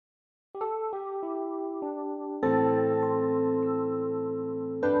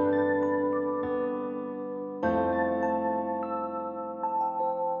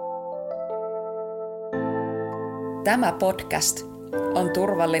Tämä podcast on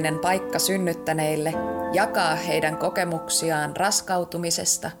turvallinen paikka synnyttäneille jakaa heidän kokemuksiaan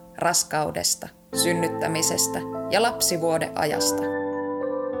raskautumisesta, raskaudesta, synnyttämisestä ja lapsivuodeajasta.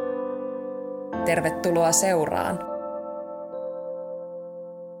 Tervetuloa seuraan.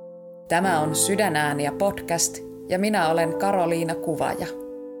 Tämä on Sydänääniä podcast ja minä olen Karoliina Kuvaja.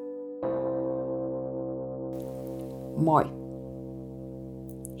 Moi.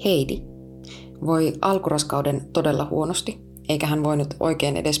 Heidi voi alkuraskauden todella huonosti, eikä hän voinut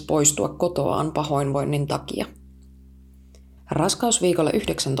oikein edes poistua kotoaan pahoinvoinnin takia. Raskausviikolla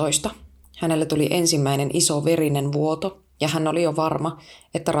 19 hänelle tuli ensimmäinen iso verinen vuoto ja hän oli jo varma,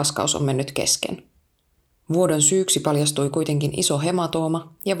 että raskaus on mennyt kesken. Vuodon syyksi paljastui kuitenkin iso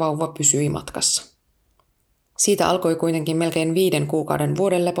hematooma ja vauva pysyi matkassa. Siitä alkoi kuitenkin melkein 5 kuukauden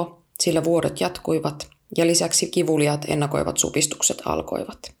vuodenlepo, sillä vuodot jatkuivat ja lisäksi kivuliaat ennakoivat supistukset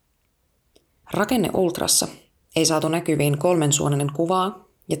alkoivat. Rakenne-ultrassa ei saatu näkyviin 3-suonainen kuvaa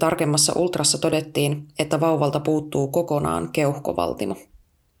ja tarkemmassa ultrassa todettiin, että vauvalta puuttuu kokonaan keuhkovaltimo.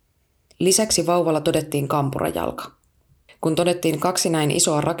 Lisäksi vauvalla todettiin kampurajalka. Kun todettiin 2 näin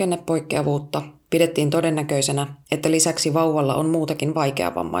isoa rakennepoikkeavuutta, pidettiin todennäköisenä, että lisäksi vauvalla on muutakin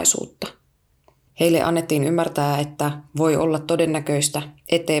vaikeavammaisuutta. Heille annettiin ymmärtää, että voi olla todennäköistä,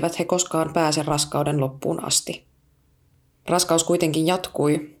 etteivät he koskaan pääse raskauden loppuun asti. Raskaus kuitenkin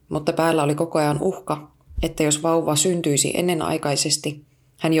jatkui, mutta päällä oli koko ajan uhka, että jos vauva syntyisi ennenaikaisesti,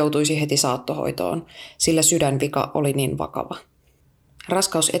 hän joutuisi heti saattohoitoon, sillä sydänvika oli niin vakava.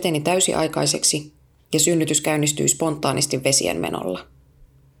 Raskaus eteni täysiaikaiseksi ja synnytys käynnistyi spontaanisti vesien menolla.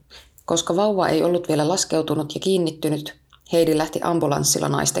 Koska vauva ei ollut vielä laskeutunut ja kiinnittynyt, Heidi lähti ambulanssilla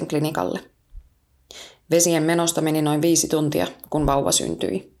naisten klinikalle. Vesien menosta meni noin 5 tuntia, kun vauva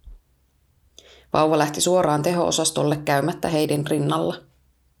syntyi. Vauva lähti suoraan teho-osastolle käymättä Heidin rinnalla.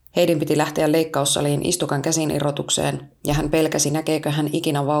 Heidin piti lähteä leikkaussaliin istukan käsinirrotukseen ja hän pelkäsi näkeekö hän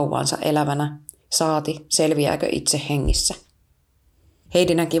ikinä vauvaansa elävänä, saati selviääkö itse hengissä.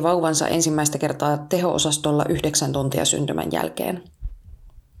 Heidi näki vauvansa ensimmäistä kertaa teho-osastolla 9 tuntia syntymän jälkeen.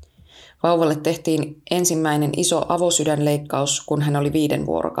 Vauvalle tehtiin ensimmäinen iso avosydänleikkaus, kun hän oli 5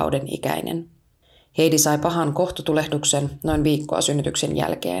 vuorokauden ikäinen. Heidi sai pahan kohtutulehduksen noin viikkoa synnytyksen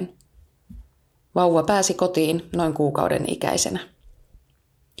jälkeen. Vauva pääsi kotiin noin kuukauden ikäisenä.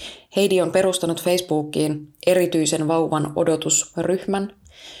 Heidi on perustanut Facebookiin erityisen vauvan odotusryhmän,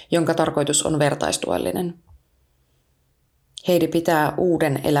 jonka tarkoitus on vertaistuellinen. Heidi pitää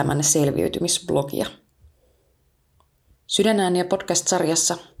uuden elämän selviytymisblogia. Sydänääniä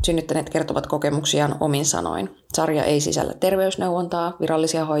podcast-sarjassa synnyttäneet kertovat kokemuksiaan omin sanoin. Sarja ei sisällä terveysneuvontaa,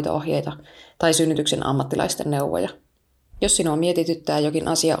 virallisia hoito-ohjeita tai synnytyksen ammattilaisten neuvoja. Jos sinua mietityttää jokin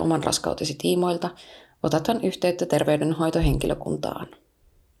asia oman raskautesi tiimoilta, otathan yhteyttä terveydenhoitohenkilökuntaan.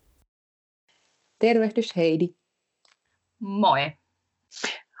 Tervehdys Heidi. Moi.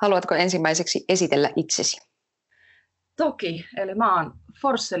 Haluatko ensimmäiseksi esitellä itsesi? Toki, eli mä oon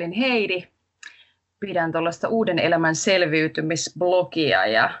Forsselin Heidi. Pidän tuollaista uuden elämän selviytymisblogia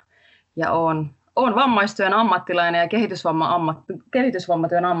ja oon vammaistyön ammattilainen ja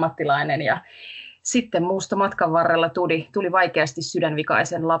kehitysvammatyön ammattilainen. Ja sitten muusta matkan varrella tuli vaikeasti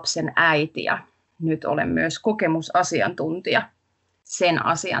sydänvikaisen lapsen äiti ja nyt olen myös kokemusasiantuntija sen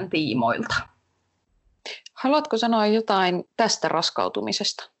asian tiimoilta. Haluatko sanoa jotain tästä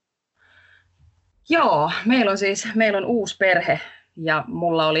raskautumisesta? Joo, meillä on uusi perhe ja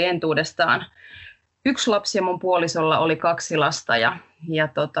mulla oli entuudestaan 1 lapsi ja mun puolisolla oli 2 lasta ja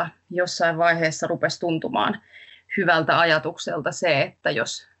jossain vaiheessa rupesi tuntumaan hyvältä ajatukselta se, että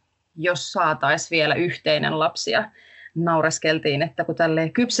jos saataisiin vielä yhteinen lapsi ja naureskeltiin, että kun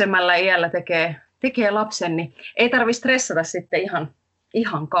tälleen kypsemmällä iällä tekee lapsen, niin ei tarvitse stressata sitten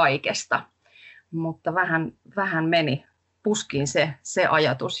ihan kaikesta. Mutta vähän meni puskiin se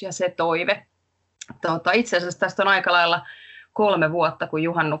ajatus ja se toive. Itse asiassa tästä on aika lailla 3 vuotta, kun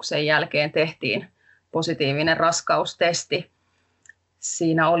juhannuksen jälkeen tehtiin positiivinen raskaustesti.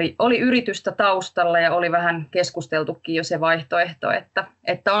 Siinä oli yritystä taustalla ja oli vähän keskusteltukin jo se vaihtoehto,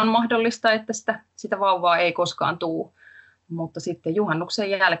 että on mahdollista, että sitä vauvaa ei koskaan tule. Mutta sitten juhannuksen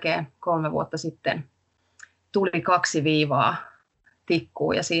jälkeen 3 vuotta sitten tuli 2 viivaa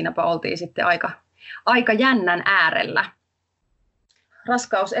tikkuun ja siinäpä oltiin sitten aika jännän äärellä.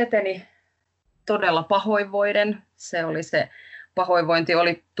 Raskaus eteni todella pahoinvoiden. Se pahoinvointi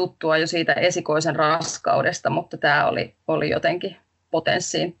oli tuttua jo siitä esikoisen raskaudesta, mutta tämä oli jotenkin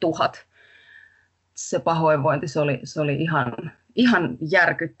potenssiin 1000. Se pahoinvointi, se oli ihan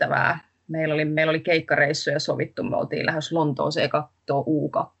järkyttävää. Meillä oli keikkareissuja sovittu, me oltiin lähes Lontooseen katsoa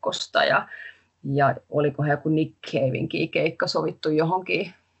U2 ja olikohan joku Nick Cavenkin keikka sovittu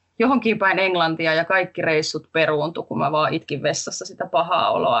johonkin johonkin päin Englantia ja kaikki reissut peruuntui, kun mä vaan itkin vessassa sitä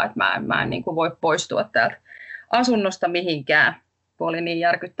pahaa oloa, että mä en niin kuin voi poistua täältä asunnosta mihinkään, kun oli niin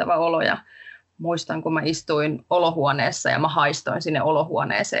järkyttävä olo. Ja muistan, kun mä istuin olohuoneessa ja mä haistoin sinne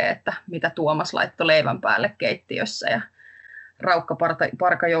olohuoneeseen, että mitä Tuomas laittoi leivän päälle keittiössä. Ja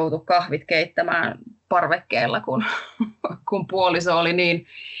Raukka-Parka joutui kahvit keittämään parvekkeella, kun puoliso oli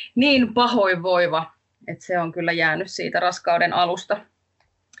niin pahoinvoiva, että se on kyllä jäänyt siitä raskauden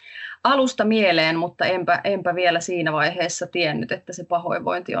alusta mieleen, mutta enpä vielä siinä vaiheessa tiennyt, että se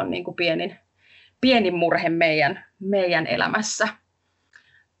pahoinvointi on niin kuin pienin murhe meidän elämässä.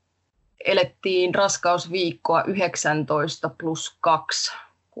 Elettiin raskausviikkoa 19+2,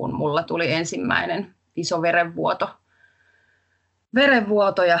 kun mulla tuli ensimmäinen iso verenvuoto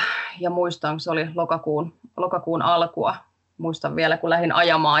ja muistan, se oli lokakuun alkua. Muistan vielä, kun lähdin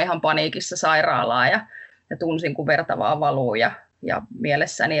ajamaan ihan paniikissa sairaalaan ja tunsin, kun verta vaan valuu ja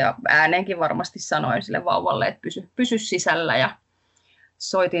mielessäni ja ääneenkin varmasti sanoin sille vauvalle, että pysy sisällä ja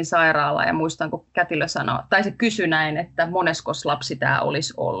soitin sairaalaan ja muistan, kun kätilö sanoi, tai se kysyi näin, että moneskos lapsi tämä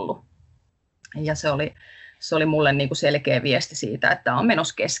olisi ollut. Ja se oli mulle niin kuin selkeä viesti siitä, että tämä on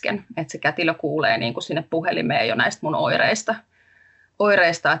menossa kesken, että se kätilö kuulee niin kuin sinne puhelimeen jo näistä mun oireista,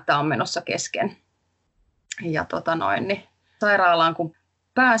 että tämä on menossa kesken. Ja niin sairaalaan kun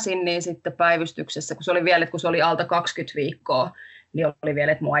pääsin, niin sitten päivystyksessä, kun se oli vielä, että kun se oli alta 20 viikkoa, niin oli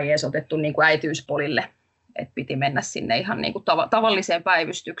vielä, että mua ei edes otettu niin kuin äitiyspolille, että piti mennä sinne ihan niin kuin tavalliseen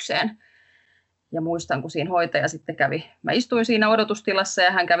päivystykseen. Ja muistan, kun siinä hoitaja sitten mä istuin siinä odotustilassa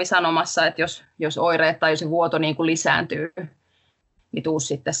ja hän kävi sanomassa, että jos oireet tai se vuoto niin kuin lisääntyy, niin tuu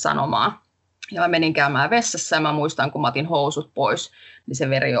sitten sanomaan. Ja mä menin käymään vessassa ja mä muistan, kun mä otin housut pois, niin se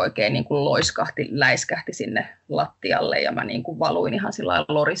veri oikein niin kuin läiskähti sinne lattialle ja mä niin kuin valuin ihan sillä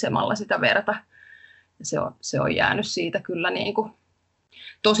lailla lorisemalla sitä verta. Ja se on jäänyt siitä kyllä niin kuin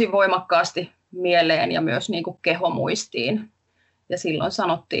tosi voimakkaasti mieleen ja myös niin kuin kehomuistiin. Ja silloin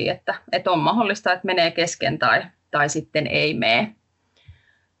sanottiin, että on mahdollista, että menee kesken tai sitten ei mene.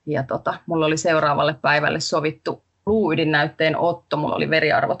 Ja mulla oli seuraavalle päivälle sovittu luuydinnäytteen otto. Mulla oli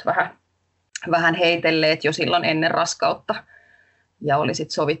veriarvot vähän heitelleet jo silloin ennen raskautta. Ja oli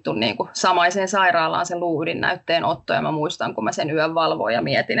sitten sovittu niin kuin samaiseen sairaalaan sen luuydinnäytteen otto. Ja mä muistan, kun mä sen yön valvoin ja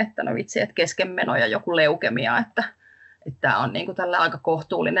mietin, että no vitsi, että keskenmeno ja joku leukemia, että tämä on niin kuin tällä aika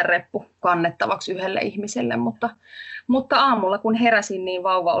kohtuullinen reppu kannettavaksi yhdelle ihmiselle. Mutta aamulla kun heräsin, niin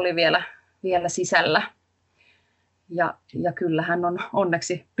vauva oli vielä sisällä. Ja kyllä hän on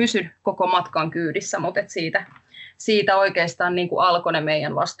onneksi pysynyt koko matkan kyydissä, mutta siitä oikeastaan niin kuin alkoi ne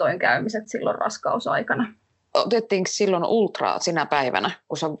meidän vastoinkäymiset silloin raskausaikana. Otettiinko silloin ultraa sinä päivänä,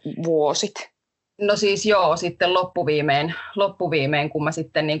 kun sä vuosit? No siis joo, sitten loppuviimein kun mä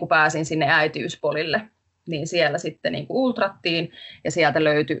sitten niin kuin pääsin sinne äitiyspolille, niin siellä sitten niin kuin ultrattiin ja sieltä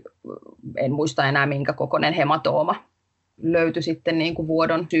löytyi, en muista enää minkä kokoinen hematooma, löytyi sitten niin kuin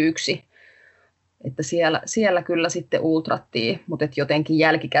vuodon syyksi. Että siellä kyllä sitten ultrattiin, mutta jotenkin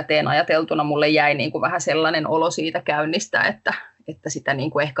jälkikäteen ajateltuna mulle jäi niin kuin vähän sellainen olo siitä käynnistä, että sitä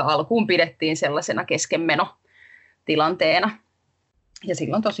niin kuin ehkä alkuun pidettiin sellaisena keskenmenotilanteena. Ja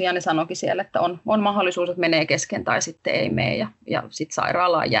silloin tosiaan ne sanoikin siellä, että on mahdollisuus, että menee kesken tai sitten ei mene. Ja sitten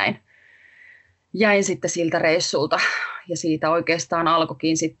sairaalaan jäin sitten siltä reissulta ja siitä oikeastaan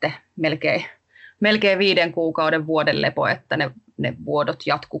alkoikin sitten melkein 5 kuukauden vuoden lepo, että ne vuodot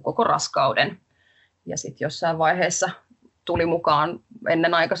jatkuu koko raskauden. Ja sitten jossain vaiheessa tuli mukaan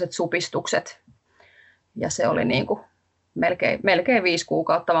ennenaikaiset supistukset ja se oli niin kuin melkein 5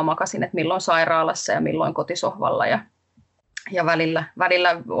 kuukautta mä makasin, että milloin sairaalassa ja milloin kotisohvalla ja välillä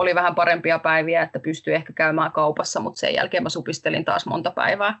oli vähän parempia päiviä, että pystyi ehkä käymään kaupassa, mutta sen jälkeen mä supistelin taas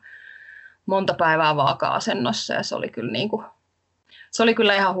monta päivää vaaka-asennossa ja se oli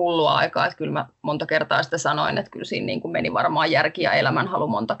kyllä ihan hullua aikaa, että kyllä mä monta kertaa sitä sanoin, että kyllä siinä niin kuin meni varmaan järki ja elämänhalu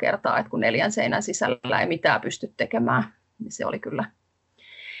monta kertaa, että kun 4 seinän sisällä ei mitään pysty tekemään, niin se oli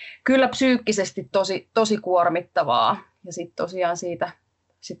kyllä psyykkisesti tosi kuormittavaa. Ja sitten tosiaan siitä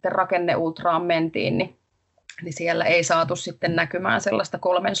sitten rakenneultraan mentiin, niin siellä ei saatu sitten näkymään sellaista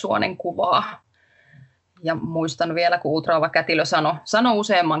 3 suonen kuvaa. Ja muistan vielä, kun ultraava kätilö sanoi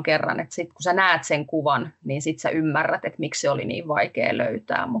useamman kerran, että sit, kun sä näet sen kuvan, niin sit sä ymmärrät, että miksi se oli niin vaikea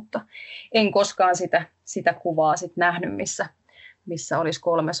löytää. Mutta en koskaan sitä kuvaa sit nähnyt, missä olisi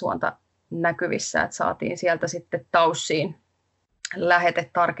 3 suonta näkyvissä. Et saatiin sieltä sitten Taussiin lähete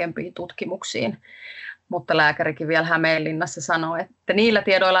tarkempiin tutkimuksiin. Mutta lääkärikin vielä Hämeenlinnassa sanoi, että niillä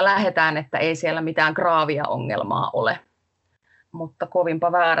tiedoilla lähdetään, että ei siellä mitään graavia ongelmaa ole. Mutta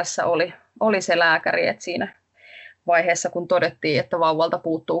kovinpa väärässä oli se lääkäri, että siinä vaiheessa, kun todettiin, että vauvalta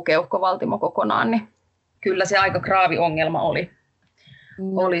puuttuu keuhkovaltimo kokonaan, niin kyllä se aika graavi ongelma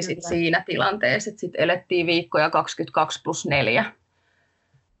oli sit siinä tilanteessa, että sitten elettiin viikkoja 22+4,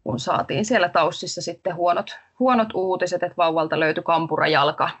 kun saatiin siellä Taussissa sitten huonot uutiset, että vauvalta löytyi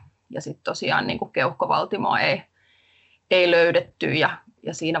kampurajalka ja sitten tosiaan niin kuin keuhkovaltimoa ei löydetty ja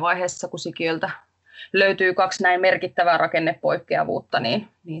siinä vaiheessa, kun sikiöltä löytyy 2 näin merkittävää rakennepoikkeavuutta, niin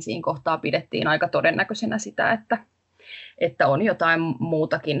siinä kohtaa pidettiin aika todennäköisenä sitä, että on jotain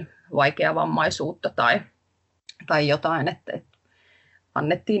muutakin vaikeavammaisuutta tai jotain, että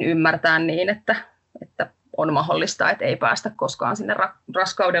annettiin ymmärtää niin, että on mahdollista, että ei päästä koskaan sinne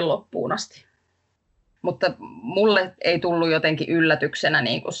raskauden loppuun asti. Mutta mulle ei tullut jotenkin yllätyksenä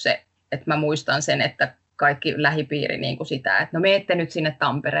niin kuin se, että mä muistan sen, että kaikki lähipiiri niin kuin sitä, että no menette nyt sinne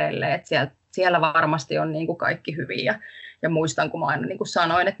Tampereelle, että siellä varmasti on niin kuin kaikki hyvin. Ja muistan, kun mä aina niin kuin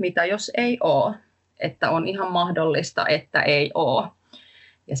sanoin, että mitä jos ei ole, että on ihan mahdollista, että ei ole.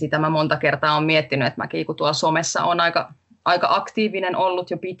 Ja sitä mä monta kertaa olen miettinyt, että mäkin kun tuolla somessa on aika aktiivinen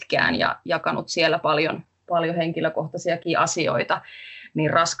ollut jo pitkään ja jakanut siellä paljon henkilökohtaisiakin asioita, niin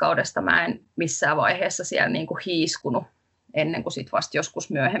raskaudesta mä en missään vaiheessa siellä niin kuin hiiskunut ennen kuin sit vasta joskus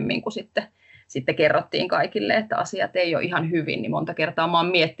myöhemmin, kun sitten kerrottiin kaikille, että asiat ei ole ihan hyvin, niin monta kertaa mä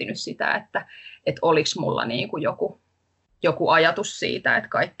oon miettinyt sitä, että oliko mulla niin kuin joku ajatus siitä, että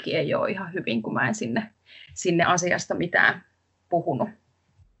kaikki ei ole ihan hyvin, kun mä en sinne asiasta mitään puhunut.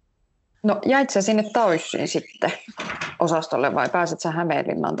 No jäit sä sinne Taussiin sitten osastolle vai pääsit sä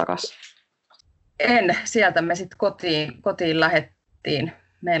Hämeenlinnaan takaisin? En, sieltä me sitten kotiin lähdettiin.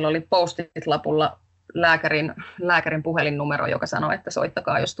 Meillä oli post-it-lapulla lääkärin puhelinnumero, joka sanoi, että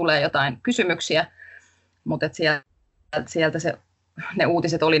soittakaa, jos tulee jotain kysymyksiä. Mutta sieltä ne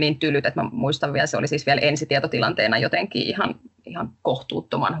uutiset oli niin tylyt, että mä muistan vielä, se oli siis vielä ensitietotilanteena jotenkin ihan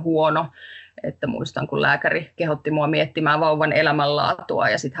kohtuuttoman huono. Että muistan, kun lääkäri kehotti mua miettimään vauvan elämänlaatua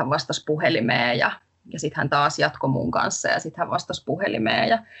ja sitten hän vastasi puhelimeen ja sitten hän taas jatkoi mun kanssa ja sitten hän vastasi puhelimeen.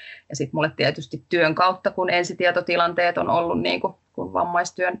 Ja sitten mulle tietysti työn kautta, kun ensitietotilanteet on ollut, niin kun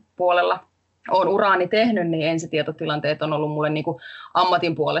vammaistyön puolella olen uraani tehnyt, niin ensitietotilanteet on ollut mulle niin kuin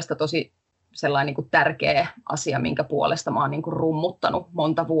ammatin puolesta tosi sellainen niin kuin tärkeä asia, minkä puolesta mä oon niin kuin rummuttanut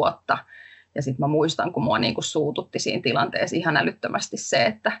monta vuotta. Ja sitten mä muistan, kun mua niin kuin suututti siinä tilanteessa ihan älyttömästi se,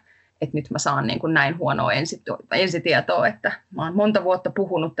 että nyt mä saan niin kuin näin huonoa ensitietoa, että mä oon monta vuotta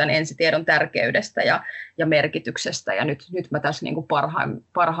puhunut tämän ensitiedon tärkeydestä ja merkityksestä, ja nyt mä tässä niin kuin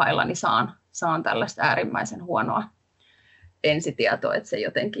parhaillani saan tällaista äärimmäisen huonoa ensitietoa, että se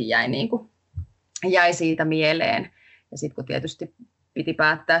jotenkin jäi siitä mieleen. Ja sitten kun tietysti piti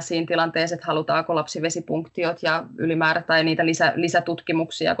päättää siinä tilanteessa, että halutaanko lapsivesipunktiot ja ylimäärä tai niitä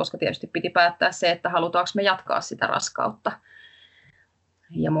lisätutkimuksia, koska tietysti piti päättää se, että halutaanko me jatkaa sitä raskautta.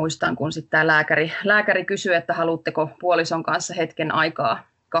 Ja muistan, kun sitten tämä lääkäri kysyi, että haluatteko puolison kanssa hetken aikaa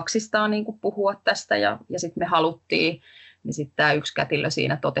kaksistaan niin kuin puhua tästä, ja sitten me haluttiin, niin sitten tämä yksi kätilö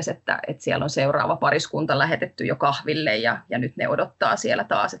siinä totesi, että siellä on seuraava pariskunta lähetetty jo kahville, ja nyt ne odottaa siellä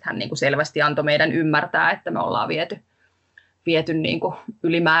taas, että hän niin kuin selvästi antoi meidän ymmärtää, että me ollaan viety niin kuin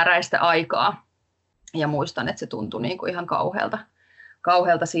ylimääräistä aikaa, ja muistan, että se tuntui niin kuin ihan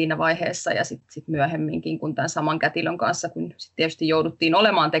kauhealta siinä vaiheessa, ja sitten myöhemminkin, kun tämän saman kätilön kanssa, kun sit tietysti jouduttiin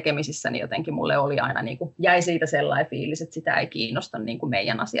olemaan tekemisissä, niin jotenkin mulle oli aina, niin kuin, jäi siitä sellainen fiilis, että sitä ei kiinnosta niin kuin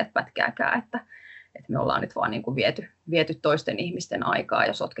meidän asiat pätkääkään, että me ollaan nyt vaan niin kuin viety toisten ihmisten aikaa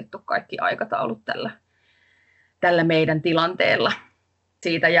ja sotkettu kaikki aikataulut tällä meidän tilanteella.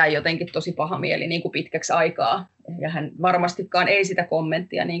 Siitä jäi jotenkin tosi paha mieli niin kuin pitkäksi aikaa, ja hän varmastikaan ei sitä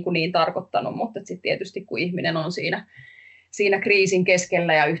kommenttia niin tarkoittanut, mutta sitten tietysti kun ihminen on siinä kriisin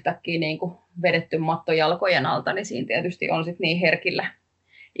keskellä ja yhtäkkiä niin kuin vedetty matto jalkojen alta, niin siinä tietysti on sit niin herkillä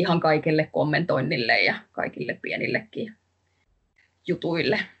ihan kaikille kommentoinnille ja kaikille pienillekin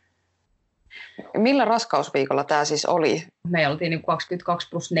jutuille. Millä raskausviikolla tämä siis oli? Me oltiin niin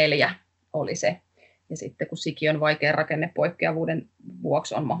 22+4 oli se. Ja sitten kun sikiön vaikean rakennepoikkeavuuden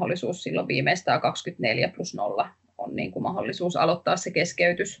vuoksi on mahdollisuus silloin viimeistään 24+0 on niin kuin mahdollisuus aloittaa se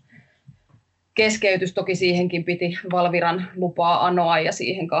keskeytys. Toki siihenkin piti Valviran lupaa anoa ja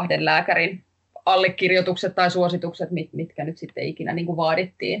siihen 2 lääkärin allekirjoitukset tai suositukset, mitkä nyt sitten ikinä niin kuin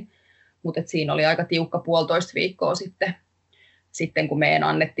vaadittiin. Mutta siinä oli aika tiukka 1,5 viikkoa sitten, kun meidän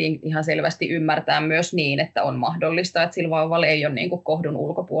annettiin ihan selvästi ymmärtää myös niin, että on mahdollista, että sillä vauvalla ei ole niin kuin kohdun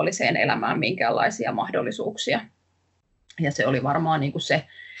ulkopuoliseen elämään minkäänlaisia mahdollisuuksia. Ja se oli varmaan niin kuin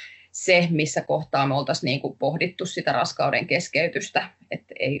se, missä kohtaa me oltaisiin niin kuin pohdittu sitä raskauden keskeytystä,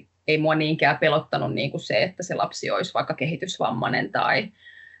 että ei mua niinkään pelottanut niin kuin se, että se lapsi olisi vaikka kehitysvammainen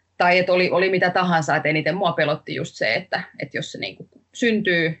tai että oli mitä tahansa, että eniten mua pelotti just se, että jos se niin kuin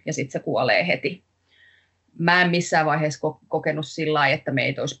syntyy ja sitten se kuolee heti. Mä en missään vaiheessa kokenut sillä lailla, että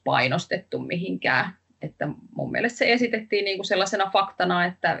meitä olisi painostettu mihinkään, että mun mielestä se esitettiin niin kuin sellaisena faktana,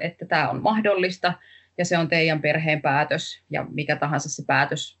 että tämä on mahdollista ja se on teidän perheen päätös ja mikä tahansa se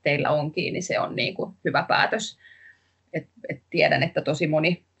päätös teillä onkin, niin se on niin kuin hyvä päätös. Et tiedän, että tosi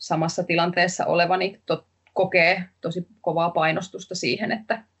moni samassa tilanteessa olevani kokee tosi kovaa painostusta siihen,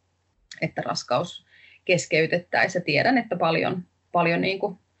 että raskaus keskeytettäisiin. Ja tiedän, että paljon niin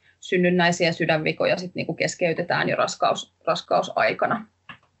kuin synnynnäisiä sydänvikoja sit niin kuin keskeytetään jo raskausaikana.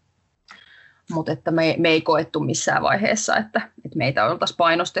 Mutta että me ei koettu missään vaiheessa, että meitä oltaisiin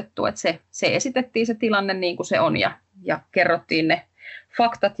painostettu. Että se esitettiin se tilanne niin kuin se on ja kerrottiin ne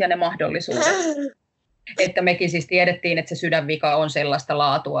faktat ja ne mahdollisuudet. Että mekin siis tiedettiin, että se sydänvika on sellaista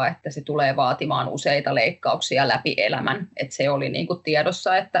laatua, että se tulee vaatimaan useita leikkauksia läpi elämän. Että se oli niin kuin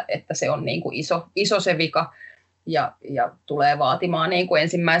tiedossa, että se on niin kuin iso se vika ja tulee vaatimaan niin kuin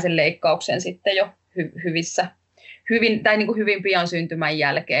ensimmäisen leikkauksen sitten jo hyvin pian syntymän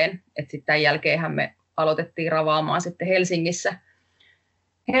jälkeen. Että sitten tämän jälkeenhän me aloitettiin ravaamaan sitten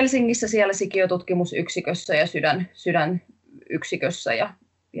Helsingissä siellä sikiötutkimusyksikössä ja sydänyksikössä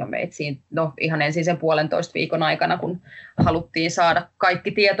ja meitä siinä, ihan ensin sen 1,5 viikon aikana, kun haluttiin saada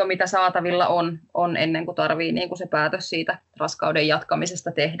kaikki tieto, mitä saatavilla on ennen kuin tarvii niin kuin se päätös siitä raskauden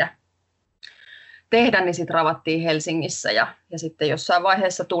jatkamisesta tehdä niin sitten ravattiin Helsingissä ja sitten jossain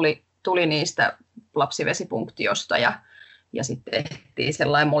vaiheessa tuli niistä lapsivesipunktiosta ja sitten tehtiin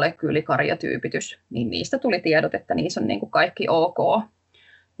sellainen molekyylikarjatyypitys, niin niistä tuli tiedot, että niissä on niin kuin kaikki ok.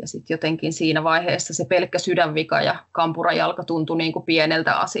 Ja sitten jotenkin siinä vaiheessa se pelkkä sydänvika ja kampurajalka tuntui niin kuin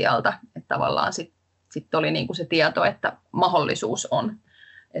pieneltä asialta. Että tavallaan sitten oli niin kuin se tieto, että mahdollisuus on,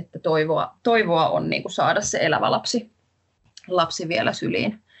 että toivoa on niin kuin saada se elävä lapsi vielä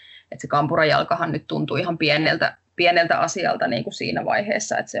syliin. Että se kampurajalkahan nyt tuntui ihan pieneltä asialta niin kuin siinä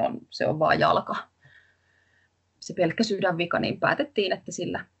vaiheessa, että se on vaan jalka. Se pelkkä sydänvika, niin päätettiin, että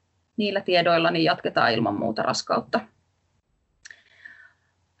niillä tiedoilla niin jatketaan ilman muuta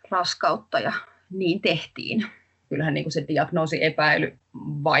raskautta ja niin tehtiin. Kyllähän niin kuin se diagnoosiepäily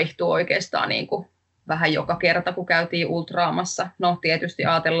vaihtui oikeastaan niin kuin vähän joka kerta, kun käytiin ultraamassa. No tietysti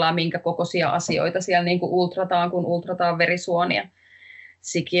ajatellaan, minkä kokoisia asioita siellä niin kuin ultrataan, kun ultrataan verisuonia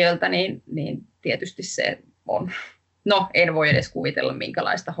sikiöltä, niin tietysti se on. No en voi edes kuvitella,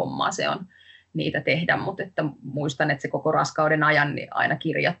 minkälaista hommaa se on niitä tehdä, mutta että muistan, että se koko raskauden ajan niin aina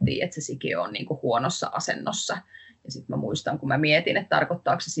kirjattiin, että se sikiö on niin kuin huonossa asennossa. Ja sitten mä muistan, kun mä mietin, että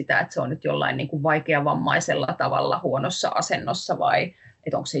tarkoittaako se sitä, että se on nyt jollain niin kuin vaikeavammaisella tavalla huonossa asennossa vai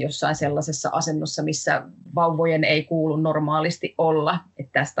että onko se jossain sellaisessa asennossa, missä vauvojen ei kuulu normaalisti olla.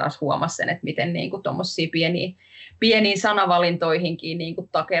 Että tästä taas huomasi sen, että miten niin kuin tuommoisiin pieniin sanavalintoihinkin niin kuin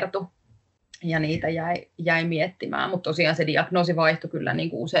takertui ja niitä jäi miettimään. Mutta tosiaan se diagnoosi vaihtui kyllä niin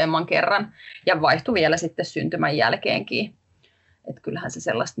kuin useamman kerran ja vaihtui vielä sitten syntymän jälkeenkin. Että kyllähän se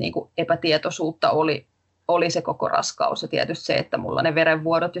sellaista niin kuin epätietoisuutta oli se koko raskaus ja tietysti se, että mulla ne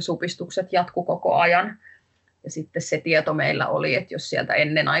verenvuodot ja supistukset jatku koko ajan. Ja sitten se tieto meillä oli, että jos sieltä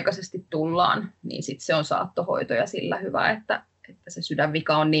ennenaikaisesti tullaan, niin sitten se on saattohoito ja sillä hyvä, että se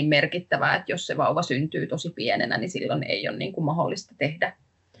sydänvika on niin merkittävä, että jos se vauva syntyy tosi pienenä, niin silloin ei ole niin kuin mahdollista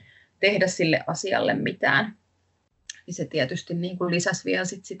tehdä sille asialle mitään. Niin se tietysti niin kuin lisäsi vielä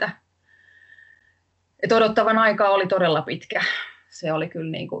sitä, että odottavan aikaa oli todella pitkä. Se oli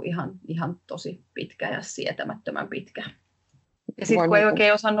kyllä niin kuin ihan tosi pitkä ja sietämättömän pitkä. Ja sitten kun ei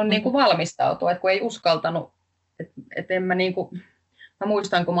oikein osannut niin kuin valmistautua, että kun ei uskaltanut, että en mä niin kuin, mä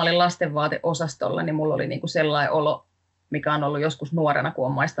muistan kun mä olin lastenvaateosastolla, niin mulla oli niin kuin sellainen olo, mikä on ollut joskus nuorena, kun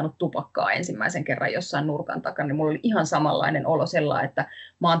on maistanut tupakkaa ensimmäisen kerran jossain nurkan takana, niin mulla oli ihan samanlainen olo sellainen, että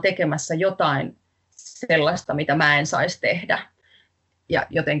mä oon tekemässä jotain sellaista, mitä mä en saisi tehdä. Ja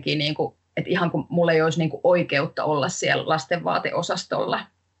jotenkin niin kuin, että ihan kun mulla ei olisi niin kuin oikeutta olla siellä lastenvaateosastolla,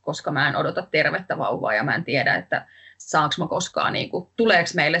 koska mä en odota tervettä vauvaa ja mä en tiedä, että saanko mä koskaan, niin kuin, tuleeko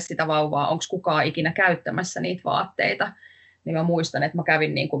meille sitä vauvaa, onko kukaan ikinä käyttämässä niitä vaatteita. Niin mä muistan, että mä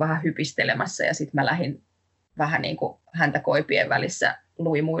kävin niin kuin vähän hypistelemässä ja sitten mä lähdin vähän niin kuin häntä koipien välissä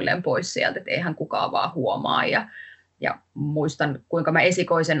luimuilleen pois sieltä, että eihän kukaan vaan huomaa. Ja muistan, kuinka mä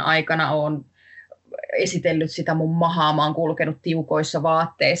esikoisen aikana olen esitellyt sitä mun mahaa, mä oon kulkenut tiukoissa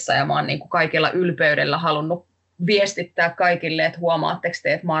vaatteissa ja mä oon niin kuin kaikella ylpeydellä halunnut viestittää kaikille, että huomaatteko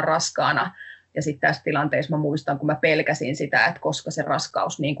te, että mä oon raskaana. Ja sitten tässä tilanteessa mä muistan, kun mä pelkäsin sitä, että koska se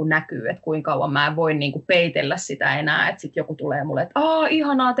raskaus niin kuin näkyy, että kuinka kauan mä en voi niin kuin peitellä sitä enää. Että sitten joku tulee mulle, että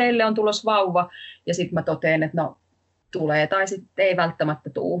ihanaa, teille on tulossa vauva. Ja sitten mä totean, että no tulee tai sitten ei välttämättä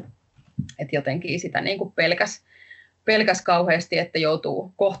tule. Että jotenkin sitä niin kuin pelkäs kauheasti, että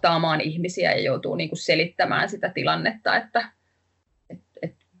joutuu kohtaamaan ihmisiä ja joutuu niin kuin selittämään sitä tilannetta,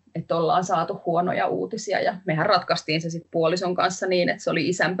 että ollaan saatu huonoja uutisia. Ja mehän ratkaistiin se sitten puolison kanssa niin, että se oli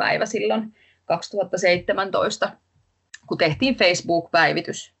isänpäivä silloin 2017, kun tehtiin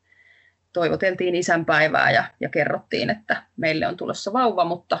Facebook-päivitys. Toivoteltiin isänpäivää ja kerrottiin, että meille on tulossa vauva,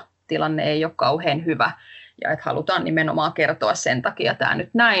 mutta tilanne ei ole kauhean hyvä. Ja että halutaan nimenomaan kertoa sen takia tämä nyt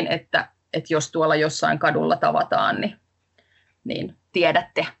näin, että jos tuolla jossain kadulla tavataan, niin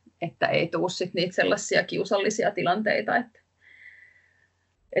tiedätte, että ei tule sit niitä sellaisia kiusallisia tilanteita,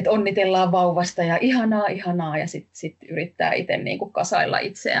 että onnitellaan vauvasta ja ihanaa ja sitten yrittää itse niinku kasailla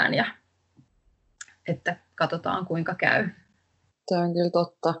itseään ja että katsotaan kuinka käy. Se on kyllä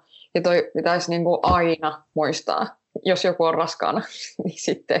totta. Ja toi pitäisi niinku aina muistaa, jos joku on raskaana, niin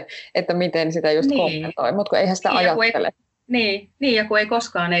sitten, että miten sitä just kommentoi, mutta eihän sitä ajattele. Ja kun ei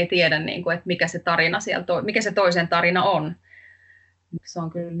koskaan ei tiedä, niin kuin, että mikä se tarina siellä, mikä se toisen tarina on. Se on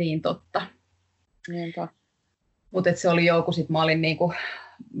kyllä niin totta. Mutta se oli joku, sit mä olin niinku,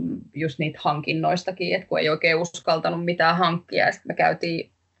 just niitä hankinnoistakin, että kun ei oikein uskaltanut mitään hankkia. Ja sitten me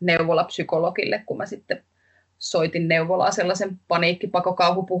käytiin neuvolapsykologille, kun mä sitten soitin neuvolaa sellaisen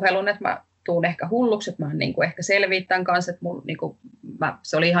paniikkipakokauhupuhelun, että mä tuun ehkä hulluksi, että mä en niinku ehkä selviä tämän kanssa. Että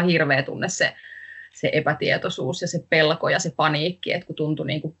se oli ihan hirveä tunne se epätietoisuus ja se pelko ja se paniikki, että kun tuntui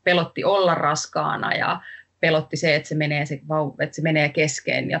niinku pelotti olla raskaana ja pelotti se, että se menee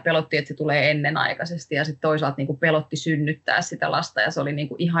kesken ja pelotti, että se tulee ennenaikaisesti ja sitten toisaalta niin kuin pelotti synnyttää sitä lasta ja se oli niin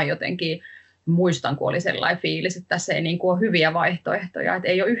kuin ihan jotenkin, muistan kun oli sellainen fiilis, että tässä ei niin kuin ole hyviä vaihtoehtoja, että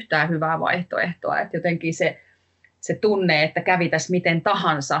ei ole yhtään hyvää vaihtoehtoa, että jotenkin se tunne, että kävi tässä miten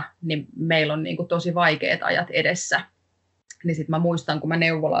tahansa, niin meillä on niin kuin tosi vaikeat ajat edessä. Niin sitten mä muistan, kun mä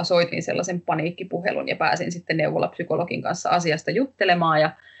neuvolaa soitin sellaisen paniikkipuhelun ja pääsin sitten neuvolapsykologin kanssa asiasta juttelemaan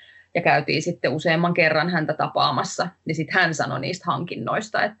ja käytiin sitten useamman kerran häntä tapaamassa, niin sitten hän sanoi niistä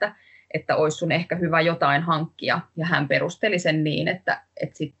hankinnoista, että olisi sun ehkä hyvä jotain hankkia. Ja hän perusteli sen niin, että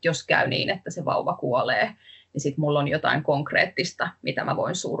sit jos käy niin, että se vauva kuolee, niin sitten mulla on jotain konkreettista, mitä mä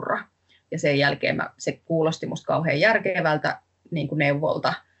voin surra. Ja sen jälkeen se kuulosti musta kauhean järkevältä niin kuin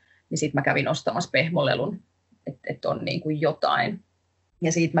neuvolta, niin sitten mä kävin ostamassa pehmolelun, että on niin kuin jotain.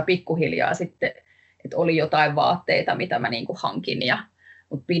 Ja siitä mä pikkuhiljaa sitten, että oli jotain vaatteita, mitä mä niin kuin hankin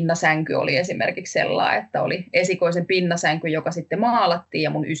mutta pinnasänky oli esimerkiksi sellainen, että oli esikoisen pinnasänky, joka sitten maalattiin ja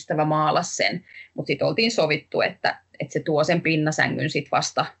mun ystävä maalasi sen. Mutta sitten oltiin sovittu, että se tuo sen pinnasängyn sitten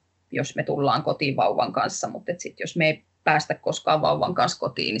vasta, jos me tullaan kotiin vauvan kanssa. Mutta sitten jos me ei päästä koskaan vauvan kanssa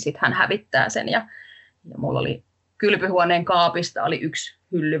kotiin, niin sitten hän hävittää sen. Ja mulla oli kylpyhuoneen kaapista oli yksi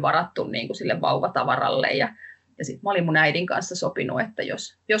hylly varattu niin kuin sille vauvatavaralle. Ja sitten mä olin mun äidin kanssa sopinut, että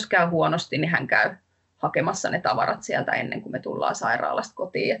jos käy huonosti, niin hän käy hakemassa ne tavarat sieltä ennen kuin me tullaan sairaalasta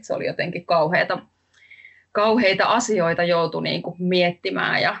kotiin. Et se oli jotenkin kauheita asioita joutui niinku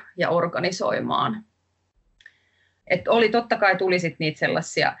miettimään ja organisoimaan. Et oli totta kai tuli sit niitä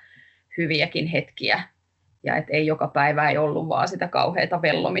sellaisia hyviäkin hetkiä. Ja et ei joka päivä ei ollut vaan sitä kauheata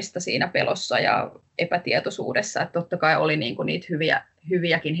vellomista siinä pelossa ja epätietoisuudessa. Et totta kai oli niinku niitä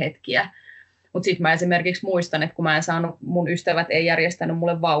hyviäkin hetkiä. Mutta sitten mä esimerkiksi muistan, että kun mä en saanut, mun ystävät ei järjestänyt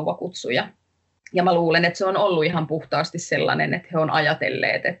mulle vauvakutsuja. Ja mä luulen, että se on ollut ihan puhtaasti sellainen, että he on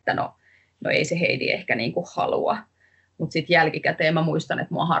ajatelleet, että no ei se Heidi ehkä niinku halua. Mutta sitten jälkikäteen mä muistan,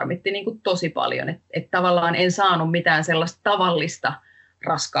 että mua harmitti niinku tosi paljon, että tavallaan en saanut mitään sellaista tavallista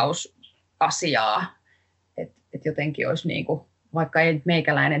raskausasiaa. Että jotenkin olisi, niinku, vaikka ei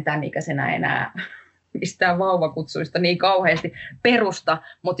meikäläinen tämän ikäisenä enää mistään vauvakutsuista niin kauheasti perusta,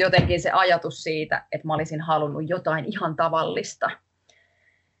 mutta jotenkin se ajatus siitä, että mä olisin halunnut jotain ihan tavallista.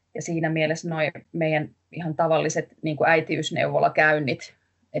 Ja siinä mielessä noi meidän ihan tavalliset niin kuin äitiysneuvolakäynnit,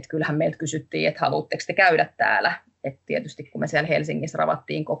 että kyllähän meiltä kysyttiin, että haluatteko te käydä täällä. Et tietysti kun me siellä Helsingissä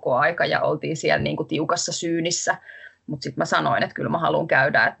ravattiin koko aika ja oltiin siellä niin kuin tiukassa syynissä, mutta sitten mä sanoin, että kyllä mä haluan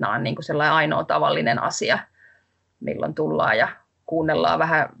käydä, että nämä on niin kuin sellainen ainoa tavallinen asia, milloin tullaan ja kuunnellaan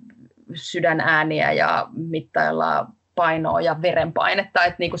vähän sydänääniä ja mittaillaan painoa ja verenpainetta,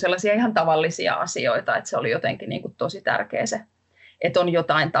 että niin kuin sellaisia ihan tavallisia asioita, että se oli jotenkin niin kuin tosi tärkeä se, että on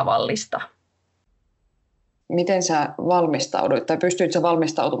jotain tavallista. Miten sä valmistauduit tai pystyitkö sä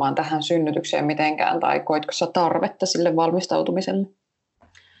valmistautumaan tähän synnytykseen mitenkään tai koitko sä tarvetta sille valmistautumiselle?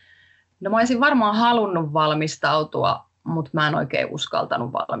 No mä olisin varmaan halunnut valmistautua, mutta mä en oikein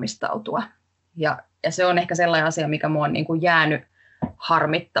uskaltanut valmistautua. Ja se on ehkä sellainen asia, mikä mua on niin kuin jäänyt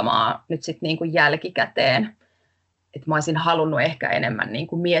harmittamaan nyt sitten niin kuin jälkikäteen. Että mä olisin halunnut ehkä enemmän niin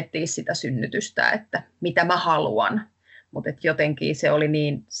kuin miettiä sitä synnytystä, että mitä mä haluan. Mutta jotenkin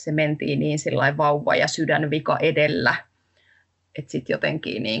se mentiin niin sillain vauva ja sydänvika edellä, että sitten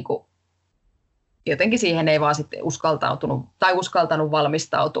jotenkin siihen ei vaan sitten uskaltanut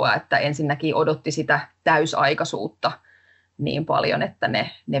valmistautua, että ensinnäkin odotti sitä täysaikaisuutta niin paljon, että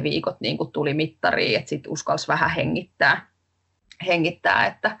ne viikot niin kuin tuli mittariin, että sitten uskalsi vähän hengittää,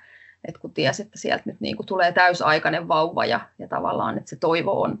 että Et kun tiesi, että sieltä nyt niin kuin tulee täysaikainen vauva ja tavallaan, että se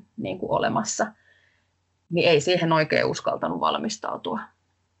toivo on niin kuin olemassa, niin ei siihen oikein uskaltanut valmistautua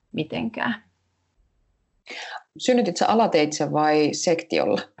mitenkään. Synnytit sä alateitse vai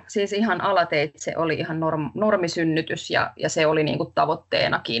sektiolla? Siis ihan alateitse oli ihan normisynnytys ja se oli niin kuin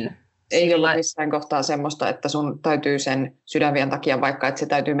tavoitteenakin. Ei ollut missään kohtaa semmoista, että sun täytyy sen sydänvian takia vaikka, että se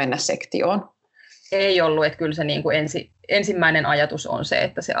täytyy mennä sektioon? Ei ollut, että kyllä se niin kuin ensimmäinen ajatus on se,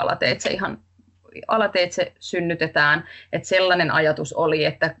 että se alateitse synnytetään. Että sellainen ajatus oli,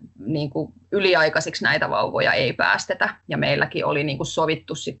 että niin kuin yliaikaisiksi näitä vauvoja ei päästetä. Ja meilläkin oli niin kuin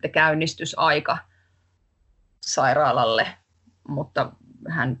sovittu sitten käynnistysaika sairaalalle, mutta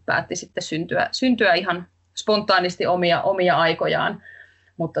hän päätti sitten syntyä ihan spontaanisti omia aikojaan.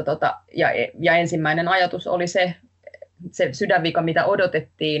 Mutta ja ensimmäinen ajatus oli se sydänvika, mitä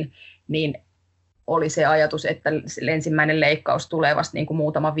odotettiin, niin oli se ajatus, että ensimmäinen leikkaus tulee vasta niin kuin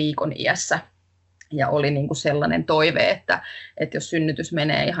muutaman viikon iässä. Ja oli niin kuin sellainen toive, että jos synnytys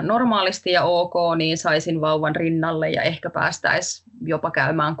menee ihan normaalisti ja ok, niin saisin vauvan rinnalle ja ehkä päästäisiin jopa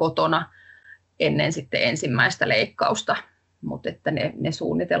käymään kotona ennen sitten ensimmäistä leikkausta. Mutta että ne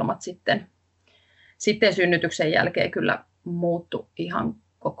suunnitelmat sitten synnytyksen jälkeen kyllä muuttui ihan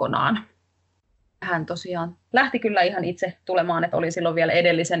kokonaan. Hän tosiaan lähti kyllä ihan itse tulemaan, että oli silloin vielä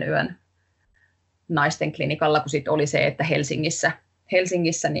edellisen yön naisten klinikalla, kun sitten oli se, että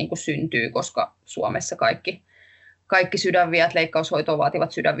Helsingissä niin kuin syntyy, koska Suomessa kaikki sydänviat, leikkaushoitoa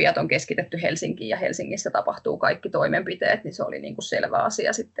vaativat sydänviat on keskitetty Helsinkiin ja Helsingissä tapahtuu kaikki toimenpiteet, niin se oli niin kuin selvä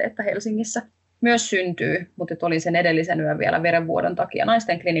asia sitten, että Helsingissä myös syntyy, mutta oli sen edellisen yön vielä verenvuodon takia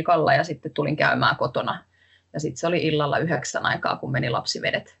naisten klinikalla ja sitten tulin käymään kotona. Ja sitten se oli illalla 9 aikaa, kun meni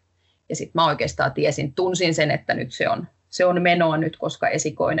lapsivedet. Ja sitten mä oikeastaan tunsin sen, että nyt se on menoa nyt, koska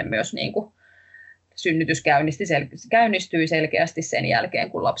esikoinen myös niin kuin synnytys käynnistyi selkeästi sen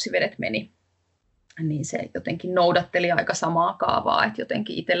jälkeen, kun lapsivedet meni. Niin se jotenkin noudatteli aika samaa kaavaa, että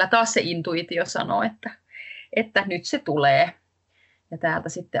jotenkin itsellä taas se intuitio sanoi, että nyt se tulee. Ja täältä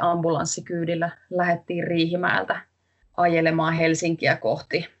sitten ambulanssikyydillä lähdettiin Riihimäeltä ajelemaan Helsinkiä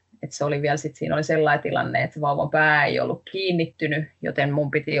kohti. Et se oli vielä siinä oli sellainen tilanne, että vauvan pää ei ollut kiinnittynyt, joten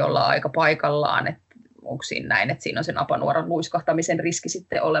mun piti olla aika paikallaan, että onko siinä näin, että siinä on sen apanuoran luiskahtamisen riski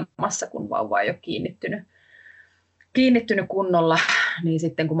sitten olemassa, kun vauva ei ole kiinnittynyt kunnolla. Niin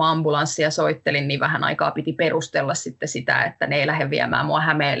sitten kun mä ambulanssia soittelin, niin vähän aikaa piti perustella sitten sitä, että ne ei lähde viemään mua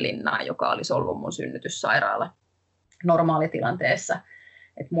Hämeenlinnaan, joka olisi ollut mun synnytyssairaala normaalitilanteessa.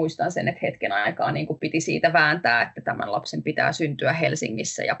 Et muistan sen, että hetken aikaa niin piti siitä vääntää, että tämän lapsen pitää syntyä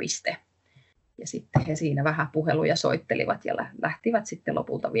Helsingissä ja piste. Ja sitten he siinä vähän puheluja soittelivat ja lähtivät sitten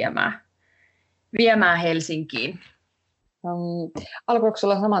lopulta viemään Helsinkiin. Alkoiko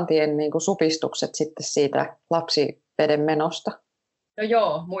sulla saman tien niin kuin supistukset sitten siitä lapsiveden menosta? No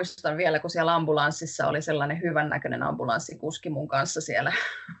joo, muistan vielä, kun siellä ambulanssissa oli sellainen hyvännäköinen ambulanssikuski mun kanssa siellä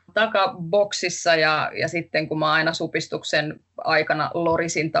takaboksissa ja sitten kun mä aina supistuksen aikana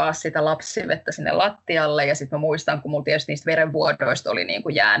lorisin taas sitä lapsivettä sinne lattialle ja sitten mä muistan, kun mulla tietysti niistä verenvuodoista oli niin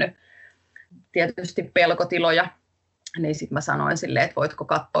kuin jäänyt tietysti pelkotiloja, niin sitten mä sanoin silleen, että voitko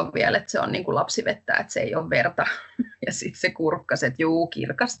katsoa vielä, että se on niin kuin lapsivettä, että se ei ole verta. Ja sitten se kurkkasi, että juu,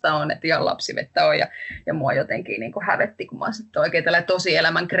 kirkasta on, että ihan lapsivettä on. Ja mua jotenkin niin kuin hävetti, kun mä oon sitten oikein tällä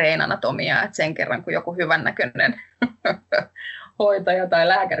tosielämän green-anatomia, että sen kerran kun joku hyvännäköinen hoitaja tai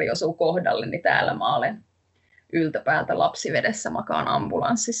lääkäri osuu kohdalle, niin täällä mä olen yltäpäältä lapsivedessä, makaan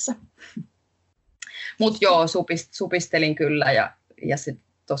ambulanssissa. Mutta joo, supistelin kyllä ja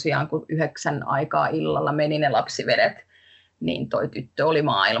sitten tosiaan kun 9 aikaa illalla meni ne lapsivedet, niin toi tyttö oli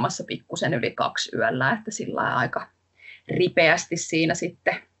maailmassa pikkusen yli 2 yöllä, että sillä aika ripeästi siinä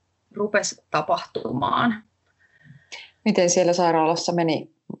sitten rupesi tapahtumaan. Miten siellä sairaalassa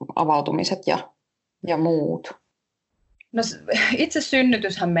meni avautumiset ja muut? No itse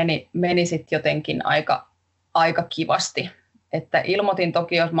synnytyshän meni sitten jotenkin aika kivasti. Että ilmoitin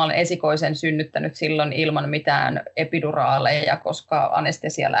toki, jos mä olen esikoisen synnyttänyt silloin ilman mitään epiduraaleja, koska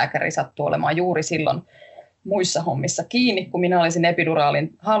anestesialääkäri sattui olemaan juuri silloin muissa hommissa kiinni, kun minä olisin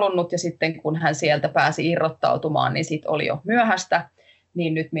epiduraalin halunnut. Ja sitten kun hän sieltä pääsi irrottautumaan, niin siitä oli jo myöhäistä.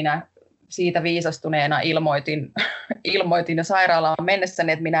 Niin nyt minä siitä viisastuneena ilmoitin jo sairaalaan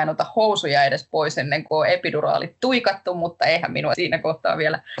mennessäni, että minä en ota housuja edes pois ennen kuin on epiduraalit tuikattu, mutta eihän minua siinä kohtaa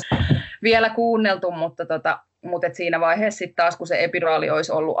vielä kuunneltu, mutta et siinä vaiheessa sitten taas, kun se epiduraali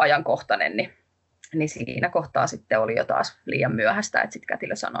olisi ollut ajankohtainen, niin siinä kohtaa sitten oli jo taas liian myöhäistä, että sitten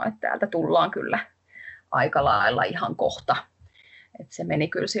kätilö sanoi, että täältä tullaan kyllä aika lailla ihan kohta. Et se meni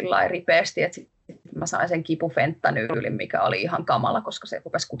kyllä sillä lailla ripeästi, että mä sain sen kipufenttanyylin, mikä oli ihan kamala, koska se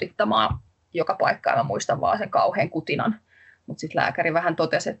rupesi kutittamaan joka paikkaan. Mä muistan vaan sen kauhean kutinan. Mutta sitten lääkäri vähän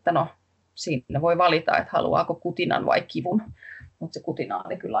totesi, että no siinä voi valita, että haluaako kutinan vai kivun. Mutta se kutina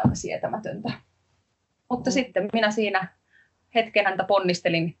oli kyllä aika sietämätöntä. Mutta sitten minä siinä hetken häntä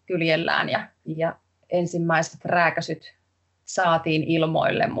ponnistelin kyljellään ja ensimmäiset rääkäsyt saatiin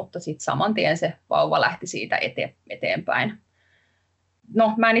ilmoille, mutta sitten saman tien se vauva lähti siitä eteenpäin.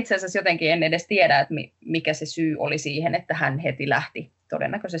 No, mä en itse asiassa jotenkin en edes tiedä, että mikä se syy oli siihen, että hän heti lähti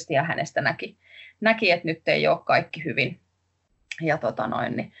todennäköisesti ja hänestä näki että nyt ei ole kaikki hyvin. Ja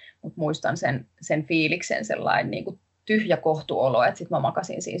mutta muistan sen fiiliksen sellainen niin kuin tyhjä kohtuolo, että sitten mä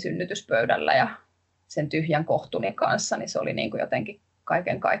makasin siinä synnytyspöydällä ja sen tyhjän kohtuni kanssa, niin se oli niin kuin jotenkin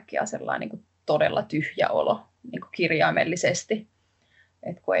kaiken kaikkiaan sellainen niin kuin todella tyhjä olo niin kuin kirjaimellisesti,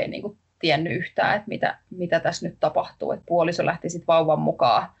 että kun ei niin kuin tiennyt yhtään, että mitä tässä nyt tapahtuu. Että puoliso lähti sitten vauvan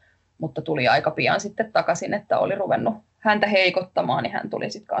mukaan, mutta tuli aika pian sitten takaisin, että oli ruvennut häntä heikottamaan, niin hän tuli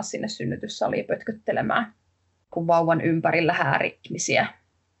sitten kanssa sinne synnytyssaliin pötköttelemään, kun vauvan ympärillä hääri ihmisiä.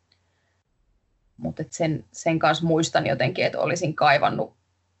 Mutta sen kanssa muistan jotenkin, että olisin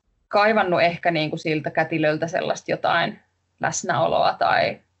kaivannut ehkä niin kuin siltä kätilöltä sellaista jotain läsnäoloa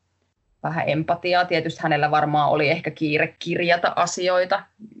tai vähän empatiaa. Tietysti hänellä varmaan oli ehkä kiire kirjata asioita,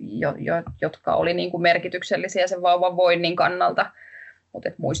 jotka oli niin kuin merkityksellisiä sen vauvan voinnin kannalta. Mutta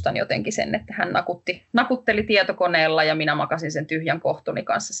muistan jotenkin sen, että hän nakutteli tietokoneella ja minä makasin sen tyhjän kohtuni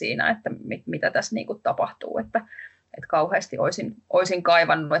kanssa siinä, että mitä tässä niin kuin tapahtuu. Että kauheasti olisin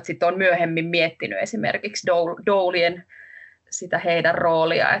kaivannut. Sitten olen myöhemmin miettinyt esimerkiksi doulien sitä heidän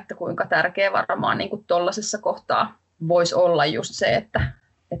roolia, että kuinka tärkeä varmaan niin kuin tuollaisessa kohtaa voisi olla just se, että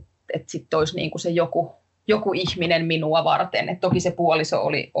sitten olisi niin kuin se joku ihminen minua varten. Et toki se puoliso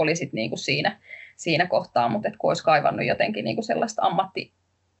oli sit niin kuin siinä kohtaa, mutta kun olisi kaivannut jotenkin niin kuin sellaista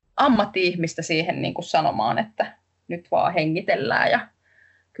ammatti-ihmistä siihen niin kuin sanomaan, että nyt vaan hengitellään ja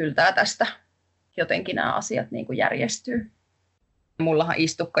kyllä tämä tästä jotenkin nämä asiat niin kuin järjestyy. Mullahan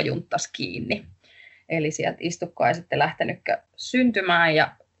istukka junttasi kiinni. Eli sieltä istukka ei sitten lähtenytkään syntymään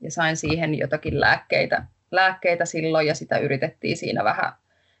ja sain siihen jotakin lääkkeitä silloin ja sitä yritettiin siinä vähän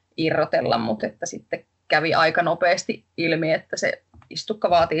irrotella, mutta että sitten kävi aika nopeasti ilmi, että se istukka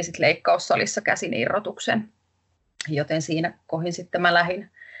vaatii sitten leikkaussalissa käsin irrotuksen. Joten siinä kohin sitten mä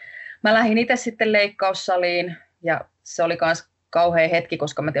lähdin itse sitten leikkaussaliin ja se oli myös kauhea hetki,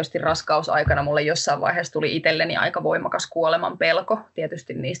 koska mä tietysti raskausaikana mulle jossain vaiheessa tuli itselleni aika voimakas kuoleman pelko,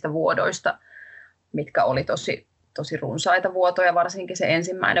 tietysti niistä vuodoista, mitkä oli tosi runsaita vuotoja, varsinkin se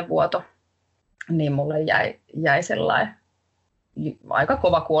ensimmäinen vuoto, niin mulle jäi sellainen aika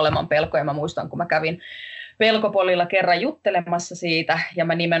kova kuoleman pelko, ja mä muistan, kun mä kävin pelkopolilla kerran juttelemassa siitä, ja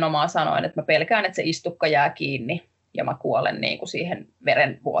mä nimenomaan sanoin, että mä pelkään, että se istukka jää kiinni, ja mä kuolen niin kuin siihen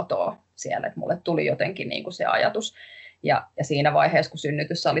verenvuotoon siellä, että mulle tuli jotenkin niin kuin se ajatus. Ja siinä vaiheessa, kun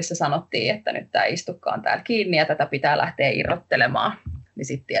synnytyssalissa sanottiin, että nyt tämä istukka on täällä kiinni ja tätä pitää lähteä irrottelemaan, niin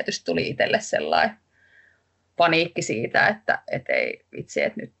sitten tietysti tuli itselle sellainen paniikki siitä, että ei vitsi,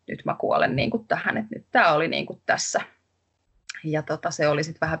 että nyt mä kuolen niin kuin tähän, että nyt tämä oli niin kuin tässä. Ja se oli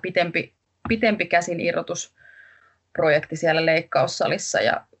sitten vähän pitempi käsin irrotusprojekti siellä leikkaussalissa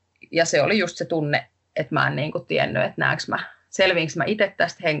ja se oli just se tunne, että mä en niin kuin tiennyt, että selviinkö mä itse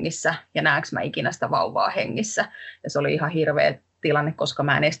tästä hengissä ja näenkö mä ikinä sitä vauvaa hengissä. Ja se oli ihan hirveä tilanne, koska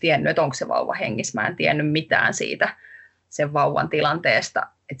mä en edes tiennyt, että onko se vauva hengissä. Mä en tiennyt mitään siitä sen vauvan tilanteesta.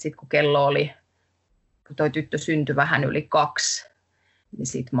 Että sitten kun kello oli, kun toi tyttö syntyi vähän yli 2, niin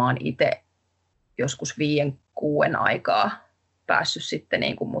sitten mä oon itse joskus 5-6 aikaa päässyt sitten,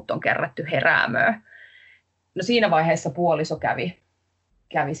 niin kuin mut on kärrätty heräämöön. No siinä vaiheessa puoliso kävi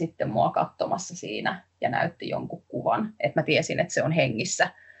sitten mua katsomassa siinä ja näytti jonkun kuvan, että mä tiesin, että se on hengissä.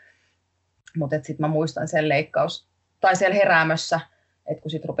 Mutta sitten mä muistan sen siellä heräämössä, että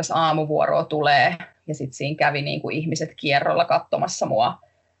kun sitten rupesi aamuvuoroa tulee ja sitten siinä kävi niin kuin ihmiset kierrolla katsomassa mua.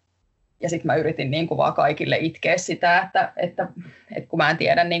 Ja sitten mä yritin niin kuin vaan kaikille itkeä sitä, että kun mä en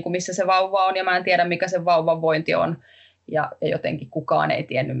tiedä niin kuin missä se vauva on ja mä en tiedä mikä se vauvan vointi on. Ja jotenkin kukaan ei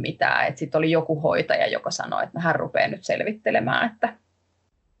tiennyt mitään. Sitten oli joku hoitaja, joka sanoi, että hän rupeaa nyt selvittelemään,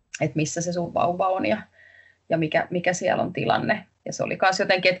 että missä se sun vauva on ja mikä siellä on tilanne. Ja se oli myös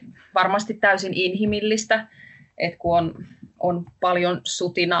jotenkin varmasti täysin inhimillistä, että kun on paljon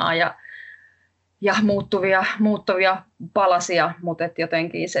sutinaa ja muuttuvia palasia, mutta että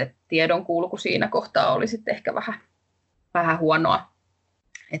jotenkin se tiedon kulku siinä kohtaa oli sitten ehkä vähän huonoa,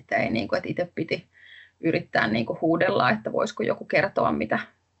 että ei niin kuin, että itse piti yrittää niin kuin huudella, että voisiko joku kertoa,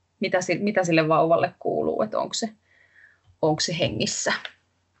 mitä sille vauvalle kuuluu, että onko se hengissä.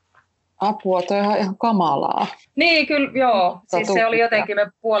 Apua, toi on ihan kamalaa. Niin, kyllä, joo. Siis se oli jotenkin,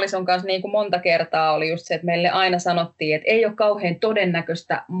 me puolison kanssa niin kuin monta kertaa oli just se, että meille aina sanottiin, että ei ole kauhean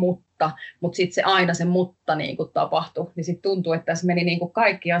todennäköistä, mutta sitten se aina se mutta niin kuin tapahtui. Niin sitten tuntui, että tässä meni niin kuin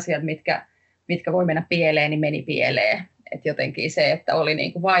kaikki asiat, mitkä voi mennä pieleen, niin meni pieleen. Et jotenkin se, että oli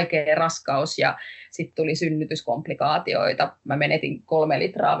niin kuin vaikea raskaus ja sitten tuli synnytyskomplikaatioita. Mä menetin 3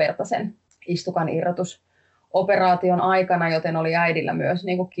 litraa verta sen istukan irrotusoperaation aikana, joten oli äidillä myös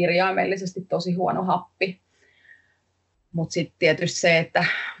niin kuin kirjaimellisesti tosi huono happi. Mutta sitten tietysti se, että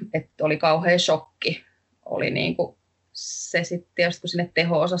oli kauhea shokki. Oli niin kuin se sitten tietysti, kun sinne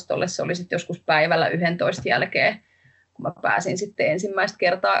teho-osastolle, se oli sitten joskus päivällä 11 jälkeen, kun mä pääsin sitten ensimmäistä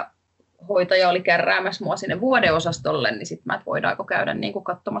kertaa, hoitaja oli kärräämässä mua sinne vuodeosastolle, niin sitten mä, että voidaanko käydä niin kuin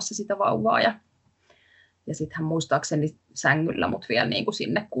katsomassa sitä vauvaa. Ja sitten hän muistaakseni sängyllä mut vielä niin kuin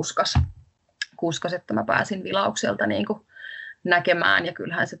sinne kuskas, että mä pääsin vilaukselta niin kuin näkemään. Ja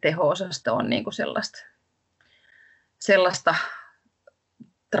kyllähän se teho-osasto on niin kuin sellaista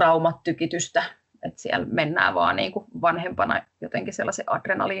traumatykitystä, että siellä mennään vaan niin kuin vanhempana jotenkin sellaisen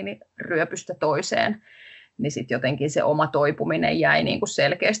adrenaliiniryöpystä toiseen. Niin sitten jotenkin se oma toipuminen jäi niin kuin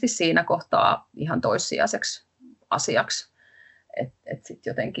selkeästi siinä kohtaa ihan toissijaiseksi asiaksi. Et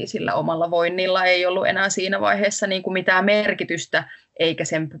sitten jotenkin sillä omalla voinnilla ei ollut enää siinä vaiheessa niin kuin mitään merkitystä, eikä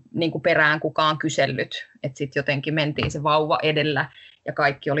sen niin kuin perään kukaan kysellyt. Että sitten jotenkin mentiin se vauva edellä ja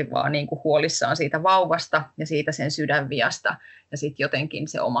kaikki oli vaan niin kuin huolissaan siitä vauvasta ja siitä sen sydänviasta. Ja sitten jotenkin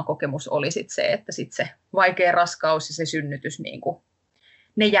se oma kokemus oli sit se, että sit se vaikea raskaus ja se synnytys niin kuin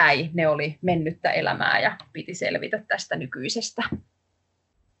ne oli mennyttä elämää ja piti selvitä tästä nykyisestä.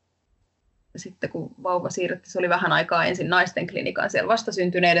 Sitten kun vauva siirrettiin, se oli vähän aikaa ensin naisten klinikan siellä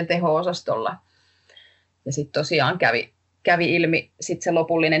vastasyntyneiden teho-osastolla. Ja sitten tosiaan kävi ilmi sit se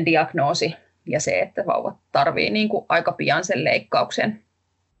lopullinen diagnoosi ja se, että vauva tarvii niin kuin aika pian sen leikkauksen.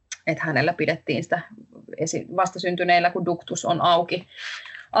 Että hänellä pidettiin sitä vastasyntyneillä, kun duktus on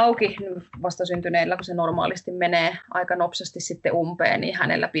auki vastasyntyneillä, kun se normaalisti menee aika nopsasti sitten umpeen, niin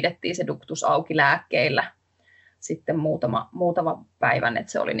hänellä pidettiin se duktus auki lääkkeillä sitten muutama päivän,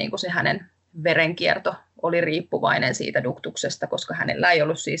 että se oli niin kuin se hänen verenkierto oli riippuvainen siitä duktuksesta, koska hänellä ei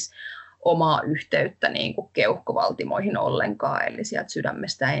ollut siis omaa yhteyttä niin kuin keuhkovaltimoihin ollenkaan, eli sieltä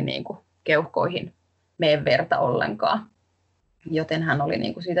sydämestä ei niin kuin keuhkoihin mene verta ollenkaan. Joten hän oli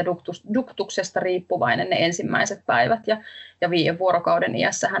niin kuin siitä duktuksesta riippuvainen ne ensimmäiset päivät. Ja 5 vuorokauden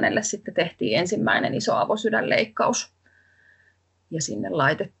iässä hänelle sitten tehtiin ensimmäinen iso avosydänleikkaus. Ja sinne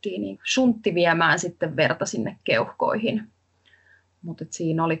laitettiin niin shuntti viemään sitten verta sinne keuhkoihin. Mutta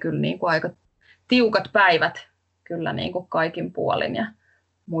siinä oli kyllä niin kuin aika tiukat päivät kyllä niin kuin kaikin puolin. Ja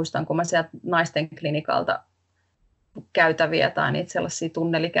muistan, kun mä sieltä naisten klinikalta käytäviä tai niitä sellaisia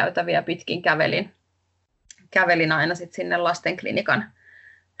tunnelikäytäviä pitkin kävelin aina sit sinne lastenklinikan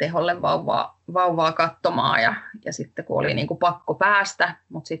teholle vauvaa katsomaan ja sitten kun oli niin kuin pakko päästä,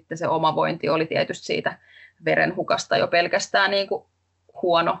 mutta sitten se oma vointi oli tietysti siitä verenhukasta jo pelkästään niin kuin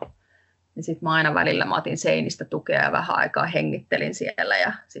huono, niin sitten mä aina välillä mä otin seinistä tukea ja vähän aikaa hengittelin siellä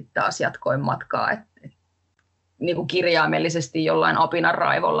ja sitten taas jatkoin matkaa, että niin kuin kirjaimellisesti jollain apinan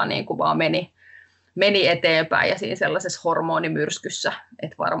raivolla niin kuin vaan meni eteenpäin ja siinä sellaisessa hormonimyrskyssä,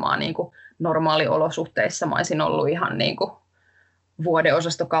 että varmaan niin kuin normaaliolosuhteissa mä olisin ollut ihan niin kuin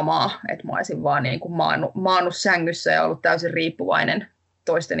vuodeosastokamaa, että mä olisin vaan niin kuin maannut sängyssä ja ollut täysin riippuvainen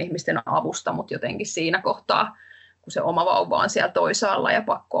toisten ihmisten avusta, mutta jotenkin siinä kohtaa, kun se oma vauva on siellä toisaalla ja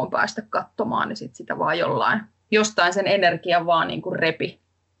pakko on päästä katsomaan, niin sit sitä vaan jostain sen energian vaan niin kuin repi.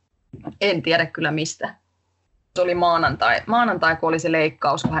 En tiedä kyllä mistä. Se oli maanantai, kun oli se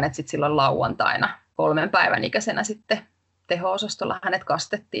leikkaus, kun hänet sitten silloin lauantaina 3 päivän ikäisenä sitten teho-osastolla hänet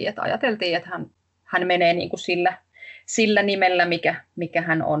kastettiin, että ajateltiin, että hän menee niin kuin sillä nimellä, mikä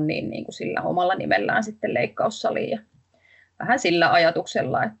hän on, niin kuin sillä omalla nimellään sitten leikkaussaliin. Ja vähän sillä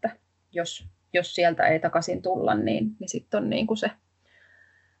ajatuksella, että jos sieltä ei takaisin tulla, niin sitten on niin kuin se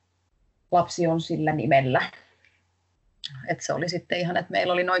lapsi on sillä nimellä. Että se oli sitten ihan, että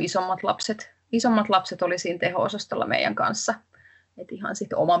meillä oli nuo isommat lapset oli siinä teho-osastolla meidän kanssa. Että ihan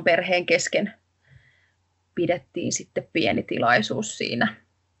sitten oman perheen kesken pidettiin sitten pieni tilaisuus siinä.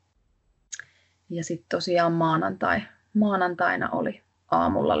 Ja sitten tosiaan maanantaina oli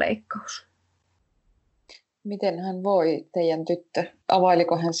aamulla leikkaus. Miten hän voi, teidän tyttö?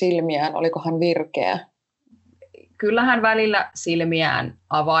 Availiko hän silmiään? Oliko hän virkeä? Kyllä hän välillä silmiään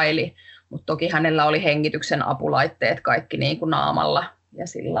availi, mutta toki hänellä oli hengityksen apulaitteet kaikki niin kuin naamalla. Ja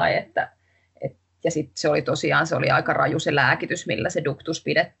sillä lailla, ja sitten se oli aika raju se lääkitys, millä se duktus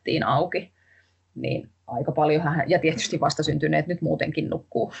pidettiin auki. Niin aika paljon ja tietysti vastasyntyneet nyt muutenkin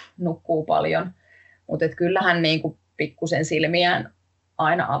nukkuu paljon. Mutta kyllähän niin kuin pikkusen silmiään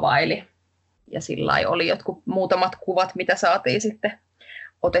aina availi. ja sillä lailla oli jotkut muutamat kuvat, mitä saatiin sitten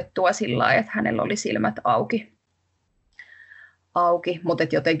otettua sillä lailla, että hänellä oli silmät auki. Mutta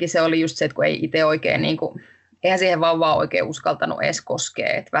jotenkin se oli just se, että kun ei itse oikein, niin kuin, eihän siihen vauvaa oikein uskaltanut edes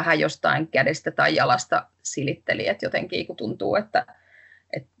koskea, että vähän jostain kädestä tai jalasta silitteli, että jotenkin kun tuntuu, että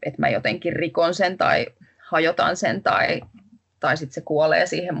mä jotenkin rikon sen tai hajotan sen tai sitten se kuolee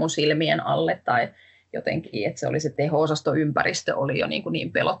siihen mun silmien alle tai jotenkin, että se oli se teho-osastoympäristö oli jo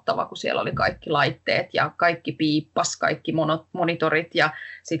niin pelottava, kun siellä oli kaikki laitteet ja kaikki piippas, kaikki monitorit ja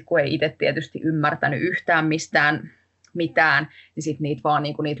sitten kun ei itse tietysti ymmärtänyt yhtään mitään, niin sitten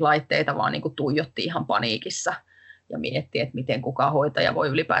niitä laitteita vaan tuijotti ihan paniikissa ja mietti, että miten kukaan hoitaja voi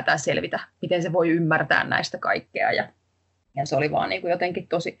ylipäätään selvitä, miten se voi ymmärtää näistä kaikkea ja se oli vaan jotenkin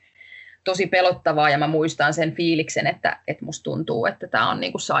tosi pelottavaa ja mä muistan sen fiiliksen, että musta tuntuu, että tämä on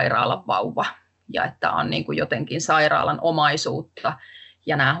sairaalan vauva ja että on jotenkin sairaalan omaisuutta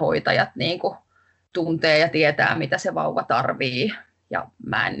ja nämä hoitajat tuntee ja tietää, mitä se vauva tarvii ja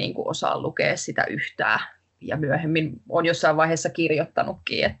mä en osaa lukea sitä yhtään ja myöhemmin olen jossain vaiheessa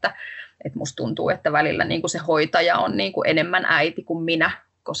kirjoittanutkin, että musta tuntuu, että välillä se hoitaja on enemmän äiti kuin minä,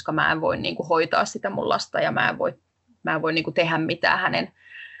 koska mä en voi hoitaa sitä mun lasta ja mä en voi tehdä mitään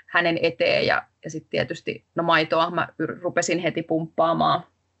hänen eteen ja sitten tietysti maitoa mä rupesin heti pumppaamaan,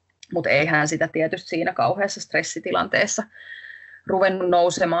 mutta eihän sitä tietysti siinä kauheassa stressitilanteessa ruvennut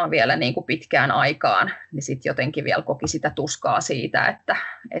nousemaan vielä pitkään aikaan, niin sitten jotenkin vielä koki sitä tuskaa siitä, että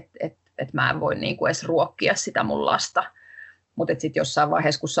mä en voi edes ruokkia sitä mun lasta, mutta sitten jossain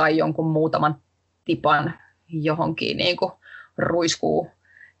vaiheessa, kun sai jonkun muutaman tipan johonkin ruiskuu,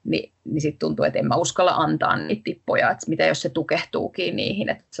 niin sitten tuntui, että en mä uskalla antaa niitä tippoja, että mitä jos se tukehtuukin niihin,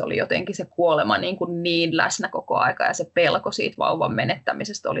 että se oli jotenkin se kuolema niin läsnä koko aika ja se pelko siitä vauvan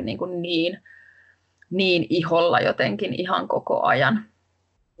menettämisestä oli niin iholla jotenkin ihan koko ajan.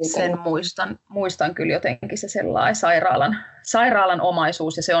 Sen muistan kyllä jotenkin se sellainen sairaalan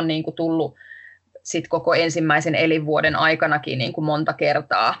omaisuus ja se on tullut sit koko ensimmäisen elinvuoden aikanakin monta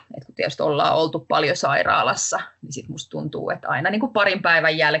kertaa, että kun tietysti ollaan oltu paljon sairaalassa, niin sitten musta tuntuu, että aina parin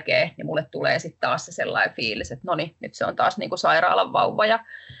päivän jälkeen niin mulle tulee sitten taas se sellainen fiilis, että no niin, nyt se on taas sairaalan vauva ja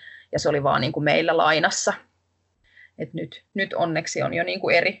se oli vaan meillä lainassa. Et nyt onneksi on jo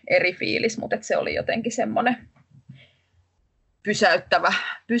eri fiilis, mutta se oli jotenkin semmoinen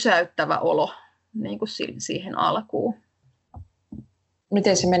pysäyttävä olo siihen alkuun.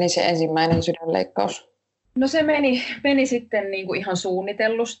 Miten se meni se ensimmäinen sydänleikkaus? No se meni sitten ihan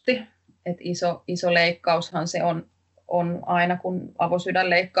suunnitellusti. Et iso leikkaushan se on aina, kun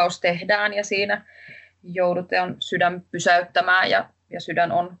avosydänleikkaus tehdään ja siinä joudutaan sydän pysäyttämään ja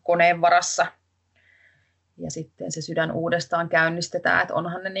sydän on koneen varassa. Ja sitten se sydän uudestaan käynnistetään, että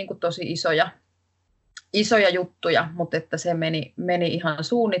onhan ne tosi isoja juttuja, mutta että se meni ihan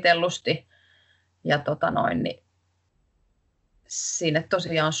suunnitellusti ja niin sinne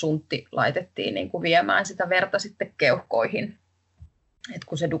tosiaan shuntti laitettiin viemään sitä verta sitten keuhkoihin. Et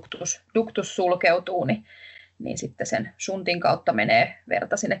kun se duktus sulkeutuu, niin sitten sen shuntin kautta menee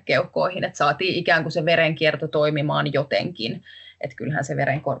verta sinne keuhkoihin. Et saatiin ikään kuin se verenkierto toimimaan jotenkin. Et kyllähän se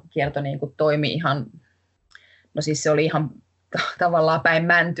verenkierto toimi ihan, no siis se oli ihan tavallaan päin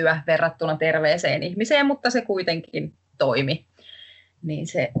mäntyä verrattuna terveeseen ihmiseen, mutta se kuitenkin toimi. Niin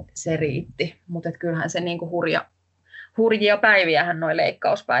se riitti. Mutta kyllähän se hurjia päiviähän nuo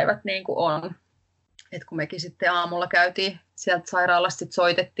leikkauspäivät on. Et kun mekin sitten aamulla käytiin sieltä sairaalasta,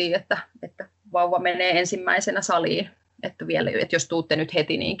 soitettiin, että vauva menee ensimmäisenä saliin. Että jos tuutte nyt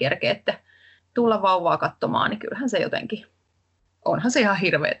heti, niin kerkeette tulla vauvaa katsomaan, niin kyllähän se jotenkin, onhan se ihan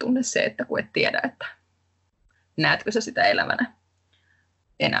hirveä tunne se, että kun et tiedä, että näetkö sä sitä elävänä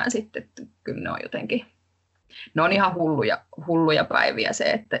enää sitten. Että kyllä ne on jotenkin, ne on ihan hulluja päiviä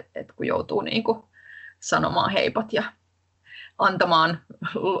se, että kun joutuu sanomaan heipat ja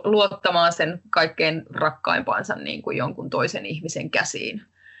luottamaan sen kaikkein rakkaimpaansa jonkun toisen ihmisen käsiin,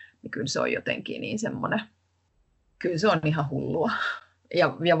 niin kyllä se on jotenkin niin semmoinen, kyllä se on ihan hullua.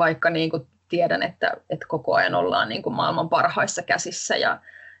 Ja vaikka tiedän, että koko ajan ollaan maailman parhaissa käsissä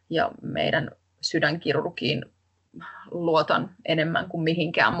ja meidän sydänkirurgiin luotan enemmän kuin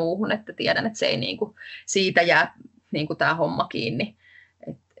mihinkään muuhun, että tiedän, että se ei siitä jää tämä homma kiinni.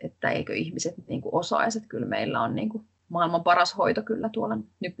 Että eikö ihmiset osaisi, että kyllä meillä on maailman paras hoito kyllä tuolla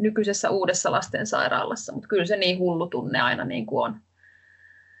nykyisessä uudessa lastensairaalassa, mutta kyllä se niin hullu tunne aina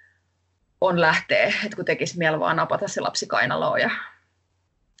on lähtee, että kun tekisi mieli vaan napata se lapsi kainaloon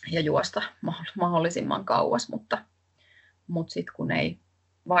ja juosta mahdollisimman kauas, mutta sitten kun ei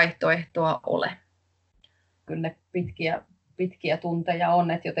vaihtoehtoa ole. Kyllä ne pitkiä tunteja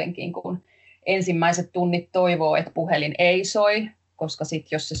on, että jotenkin kun ensimmäiset tunnit toivoo, että puhelin ei soi, koska sitten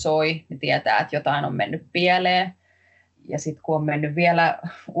jos se soi, niin tietää, että jotain on mennyt pieleen. Ja sitten kun on mennyt vielä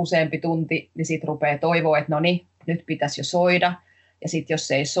useampi tunti, niin sitten rupeaa toivoa, että no niin, nyt pitäisi jo soida. Ja sitten jos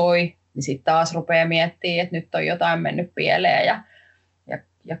se ei soi, niin sitten taas rupeaa miettimään, että nyt on jotain mennyt pieleen.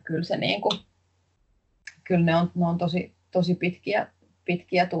 Ja kyllä se niin kuin, kyllä ne on tosi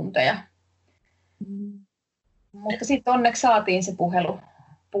pitkiä tunteja. Mutta sitten onneksi saatiin se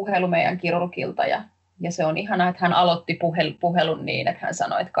puhelu meidän kirurgilta ja se on ihanaa, että hän aloitti puhelun niin, että hän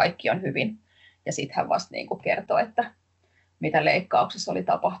sanoi, että kaikki on hyvin. Ja sitten hän vasta niin kuin kertoi, että mitä leikkauksessa oli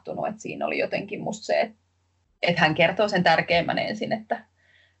tapahtunut. Että siinä oli jotenkin musta se, että hän kertoo sen tärkeimmän ensin, että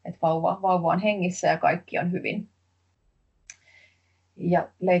vauva on hengissä ja kaikki on hyvin. Ja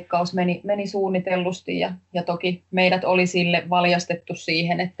leikkaus meni suunnitellusti ja toki meidät oli sille valjastettu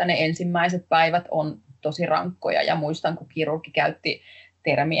siihen, että ne ensimmäiset päivät on tosi rankkoja. Ja muistan, kun kirurgi käytti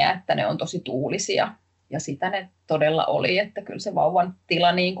termiä, että ne on tosi tuulisia. Ja sitä ne todella oli, että kyllä se vauvan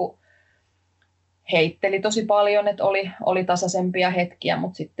tila niin kuin heitteli tosi paljon, että oli tasaisempia hetkiä,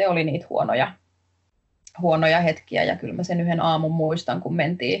 mutta sitten oli niitä huonoja hetkiä. Ja kyllä mä sen yhden aamun muistan, kun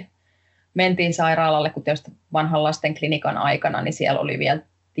mentiin sairaalalle, kun tietysti vanhan lasten klinikan aikana, niin siellä oli vielä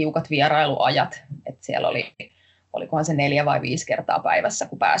tiukat vierailuajat. Että siellä olikohan se 4 vai 5 kertaa päivässä,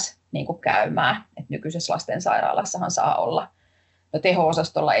 kun pääsi niin kuin käymään. Et nykyisessä lastensairaalassahan saa olla, no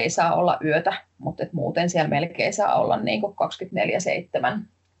teho-osastolla ei saa olla yötä, mutta et muuten siellä melkein saa olla niin kuin 24/7.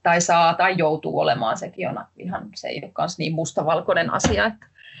 Tai saa tai joutuu olemaan, sekin on ihan, se ei ole myös niin mustavalkoinen asia.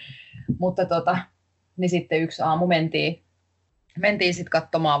 Mutta niin sitten yksi aamu mentiin sitten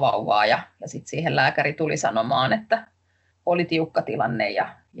katsomaan vauvaa ja sitten siihen lääkäri tuli sanomaan, että oli tiukka tilanne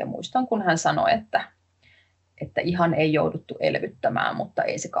ja muistan, kun hän sanoi, että ihan ei jouduttu elvyttämään, mutta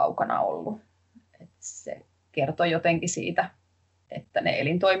ei se kaukana ollut. Et se kertoi jotenkin siitä, että ne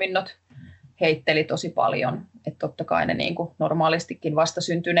elintoiminnot heitteli tosi paljon. Että totta kai ne niin kuin normaalistikin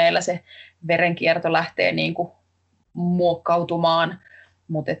vastasyntyneillä se verenkierto lähtee niin kuin muokkautumaan,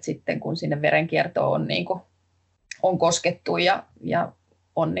 mutta sitten kun sinne verenkiertoon on, niin kuin, on koskettu ja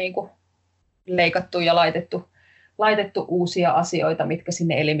on niin kuin leikattu ja laitettu uusia asioita, mitkä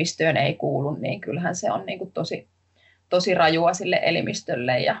sinne elimistöön ei kuulu, niin kyllähän se on niin kuin tosi rajua sille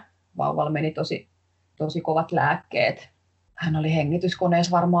elimistölle ja vauvalla meni tosi kovat lääkkeet. Hän oli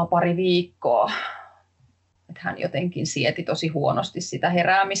hengityskoneessa varmaan 2 viikkoa. Että hän jotenkin sieti tosi huonosti sitä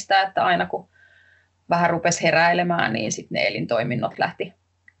heräämistä, että aina kun vähän rupesi heräilemään, niin sitten ne elintoiminnot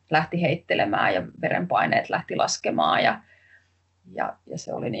lähti heittelemään ja verenpaineet lähti laskemaan. Ja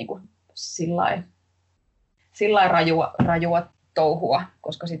se oli niin kuin sillai rajua touhua,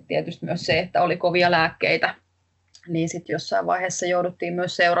 koska sitten tietysti myös se, että oli kovia lääkkeitä, niin sitten jossain vaiheessa jouduttiin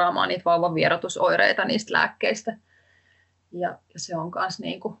myös seuraamaan niitä vauvan vierotusoireita niistä lääkkeistä. Ja se on myös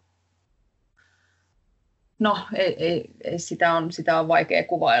niin kuin, no ei sitä on vaikea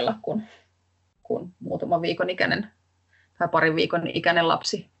kuvailla, kun muutaman viikon ikäinen tai 2 viikon ikäinen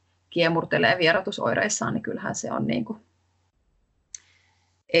lapsi kiemurtelee vierotusoireissaan, niin kyllähän se on niin kuin,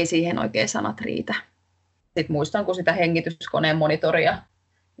 ei siihen oikein sanat riitä. Sitten muistan, kun sitä hengityskoneen monitoria,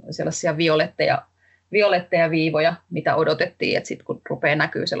 sellaisia violetteja viivoja, mitä odotettiin, että sitten kun rupeaa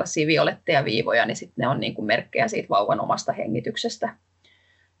näkyy sellaisia violetteja viivoja, niin sitten ne on niin kuin merkkejä siitä vauvan omasta hengityksestä.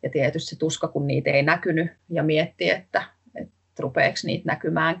 Ja tietysti se tuska, kun niitä ei näkynyt ja mietti, että rupeeko niitä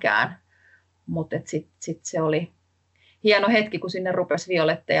näkymäänkään. Mutta sitten se oli hieno hetki, kun sinne rupesi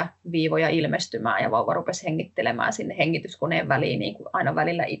violetteja viivoja ilmestymään ja vauva rupesi hengittelemään sinne hengityskoneen väliin niin kuin aina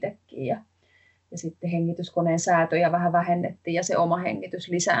välillä itsekin. Ja sitten hengityskoneen säätöjä vähän vähennettiin ja se oma hengitys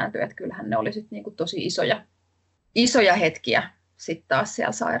lisääntyi. Että kyllähän ne oli sitten niin kuin tosi isoja hetkiä sitten taas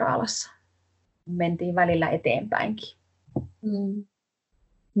siellä sairaalassa. Mentiin välillä eteenpäinkin.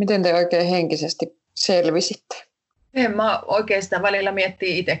 Miten te oikein henkisesti selvisitte? En mä oikein sitä välillä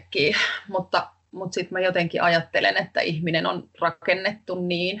miettiä itsekin, mutta sitten mä jotenkin ajattelen, että ihminen on rakennettu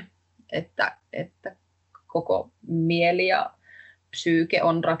niin, että koko mieli ja psyyke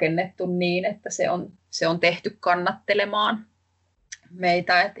on rakennettu niin, että se on tehty kannattelemaan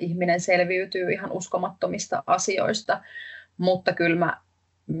meitä, että ihminen selviytyy ihan uskomattomista asioista, mutta kyllä mä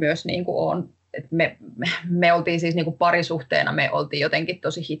myös niin kuin olen, että me oltiin siis niin kuin parisuhteena, me oltiin jotenkin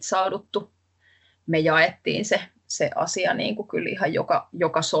tosi hitsauduttu, me jaettiin se asia niin kuin kyllä ihan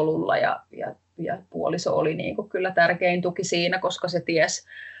joka solulla ja puoliso oli niin kuin kyllä tärkein tuki siinä, koska se tiesi,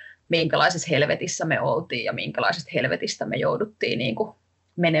 minkälaisessa helvetissä me oltiin ja minkälaisesta helvetistä me jouduttiin niin kuin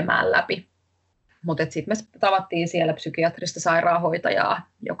menemään läpi. Mutta sitten me tavattiin siellä psykiatrista sairaanhoitajaa,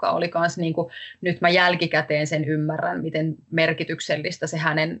 joka oli myös, niin kuin, nyt mä jälkikäteen sen ymmärrän, miten merkityksellistä se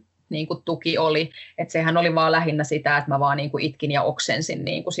hänen niin kuin tuki oli. Että sehän oli vaan lähinnä sitä, että mä vaan niin kuin itkin ja oksensin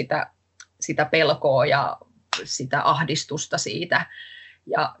niin kuin sitä pelkoa ja sitä ahdistusta siitä.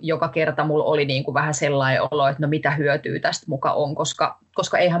 Ja joka kerta mulla oli niin kuin vähän sellainen olo, että no mitä hyötyä tästä muka on,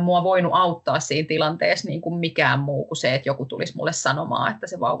 koska eihän mua voinut auttaa siinä tilanteessa niin kuin mikään muu kuin se, että joku tulisi mulle sanomaan, että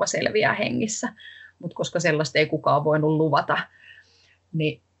se vauva selviää hengissä. Mutta koska sellaista ei kukaan voinut luvata,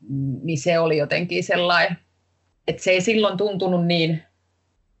 niin se oli jotenkin sellainen, että se ei silloin tuntunut niin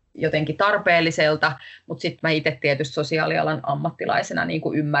jotenkin tarpeelliselta, mutta sitten mä itse tietysti sosiaalialan ammattilaisena niin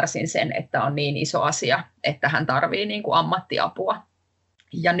kuin ymmärsin sen, että on niin iso asia, että hän tarvitsee niin kuin ammattiapua.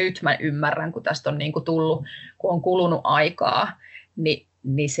 Ja nyt mä ymmärrän, kun tästä on niin kuin tullut, kun on kulunut aikaa,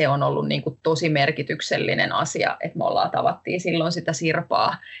 niin se on ollut niin kuin tosi merkityksellinen asia, että me tavattiin silloin sitä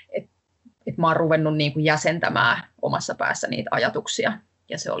Sirpaa, että mä oon ruvennut niin kuin jäsentämään omassa päässä niitä ajatuksia,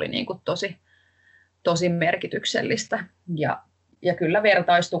 ja se oli niin kuin tosi merkityksellistä. Ja kyllä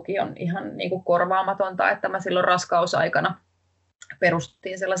vertaistuki on ihan niin kuin korvaamatonta, että mä silloin raskausaikana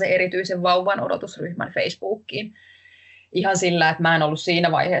perustin sellaisen erityisen vauvan odotusryhmän Facebookiin. Ihan sillä, että mä en ollut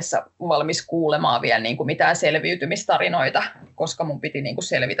siinä vaiheessa valmis kuulemaan vielä niin kuin mitään selviytymistarinoita, koska mun piti niin kuin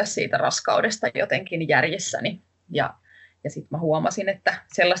selvitä siitä raskaudesta jotenkin järjessäni. Ja sitten mä huomasin, että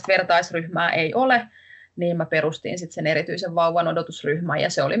sellaista vertaisryhmää ei ole, niin mä perustin sitten sen erityisen vauvan odotusryhmän, ja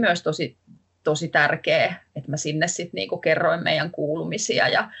se oli myös tosi tärkeä, että mä sinne sitten niinku kerroin meidän kuulumisia,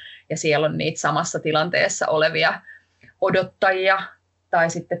 ja siellä on niitä samassa tilanteessa olevia odottajia, tai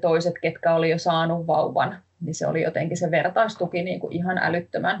sitten toiset, ketkä oli jo saanut vauvan, niin se oli jotenkin se vertaistuki niinku ihan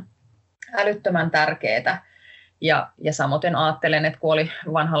älyttömän tärkeää. Ja samoin ajattelen, että kun oli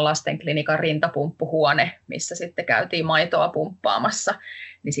vanhan lastenklinikan rintapumppuhuone, missä sitten käytiin maitoa pumppaamassa,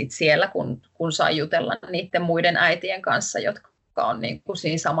 niin sitten siellä, kun sai jutella niiden muiden äitien kanssa, jotka on niin kuin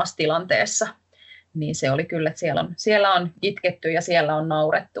siinä samassa tilanteessa, niin se oli kyllä, että siellä on itketty ja siellä on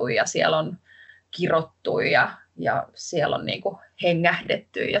naurettu ja siellä on kirottu ja siellä on niin kuin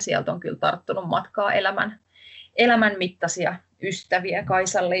hengähdetty ja sieltä on kyllä tarttunut matkaa elämän mittaisia ystäviä.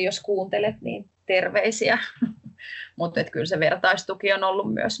 Kaisalle, jos kuuntelet, niin terveisiä. Mutta kyllä se vertaistuki on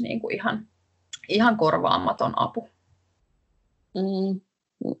ollut myös niin kuin ihan korvaamaton apu.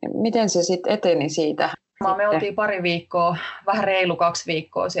 Miten se sitten eteni siitä? Me oltiin pari viikkoa, vähän reilu 2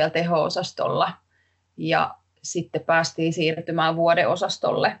 viikkoa siellä teho-osastolla ja sitten päästiin siirtymään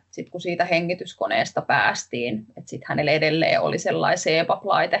vuodeosastolle, sitten kun siitä hengityskoneesta päästiin. Sitten hänelle edelleen oli sellainen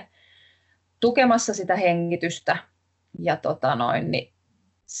CPAP-laite tukemassa sitä hengitystä ja niin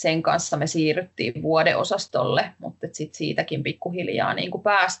sen kanssa me siirryttiin vuodeosastolle, mutta sitten siitäkin pikkuhiljaa niin kuin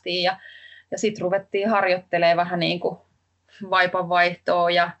päästiin ja sitten ruvettiin harjoittelemaan vähän niin kuin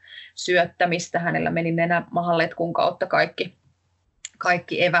vaipanvaihtoa ja syöttämistä. Hänellä meni nenämahanletkun kautta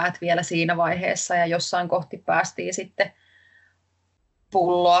kaikki eväät vielä siinä vaiheessa ja jossain kohti päästiin sitten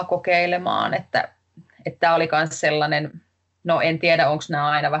pulloa kokeilemaan, että tämä oli myös sellainen, no en tiedä onko nämä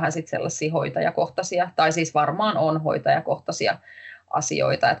aina vähän sitten sellaisia hoitajakohtaisia, tai siis varmaan on hoitajakohtaisia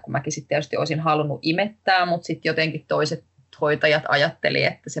asioita, että kun mäkin sitten tietysti olisin halunnut imettää, mutta sitten jotenkin toiset hoitajat ajatteli,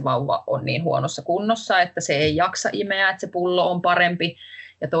 että se vauva on niin huonossa kunnossa, että se ei jaksa imeä, että se pullo on parempi.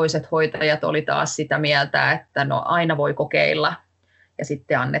 Ja toiset hoitajat oli taas sitä mieltä, että no aina voi kokeilla ja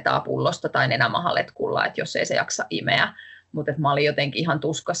sitten annetaan pullosta tai nenämahaletkulla, että jos ei se jaksa imeä. Mutta mä olin jotenkin ihan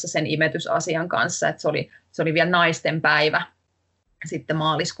tuskassa sen imetysasian kanssa, että se oli vielä naisten päivä sitten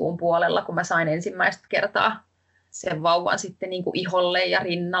maaliskuun puolella, kun mä sain ensimmäistä kertaa sen vauvan sitten niin kuin iholle ja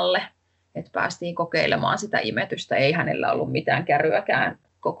rinnalle. Että päästiin kokeilemaan sitä imetystä. Ei hänellä ollut mitään käryäkään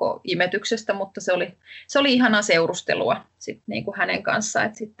koko imetyksestä, mutta se oli ihanaa seurustelua sit niin kuin hänen kanssaan.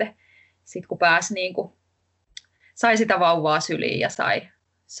 Että sitten kun pääsi niin kuin, sai sitä vauvaa syliin ja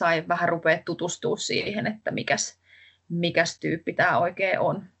sai vähän rupea tutustua siihen, että mikäs tyyppi tämä oikein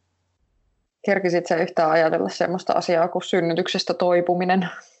on. Kerkisit sä yhtään ajatella sellaista asiaa kuin synnytyksestä toipuminen?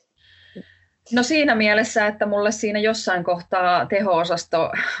 No siinä mielessä, että mulle siinä jossain kohtaa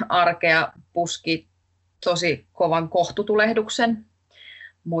teho-osasto arkea puski tosi kovan kohtutulehduksen.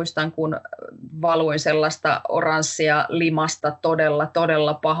 Muistan, kun valuin sellaista oranssia limasta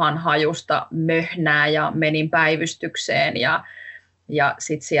todella pahan hajusta möhnää ja menin päivystykseen. Ja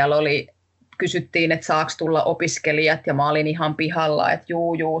sitten siellä kysyttiin, että saako tulla opiskelijat ja mä olin ihan pihalla, että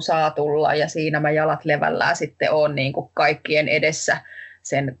juu, saa tulla. Ja siinä mä jalat levällään sitten on niin kuin kaikkien edessä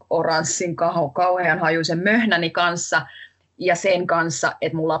sen oranssin kauhean hajuisen möhnäni kanssa ja sen kanssa,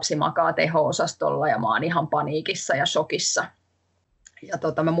 että mun lapsi makaa teho-osastolla ja mä oon ihan paniikissa ja shokissa.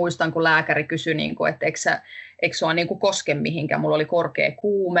 Ja mä muistan, kun lääkäri kysyi, että eikö sua koske mihinkään. Mulla oli korkea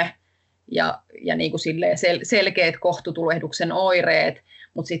kuume ja niin kuin selkeät kohtutulehduksen oireet,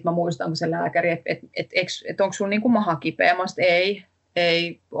 mutta sitten mä muistan, kun se lääkäri, että onko sulla maha kipeä? Mä sanoin, että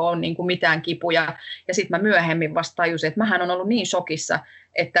ei ole niin kuin mitään kipuja. Ja sitten mä myöhemmin vasta tajusin, että mähän on ollut niin shokissa,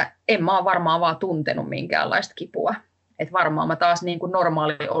 että en mä ole varmaan vaan tuntenut minkäänlaista kipua. Että varmaan mä taas niin kuin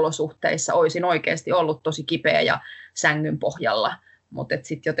normaaliolosuhteissa olisin oikeasti ollut tosi kipeä ja sängyn pohjalla, mutta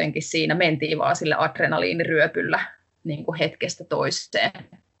sitten jotenkin siinä mentiin vaan sille adrenaliiniryöpyllä niin kuin hetkestä toiseen.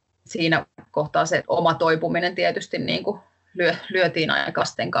 Siinä kohtaa se oma toipuminen tietysti niin kuin lyötiin aika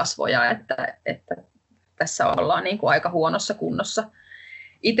vasten kasvoja, että tässä ollaan niin kuin aika huonossa kunnossa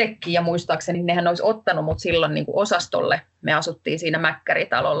itsekin, ja muistaakseni nehän olisi ottanut mut silloin niin kuin osastolle. Me asuttiin siinä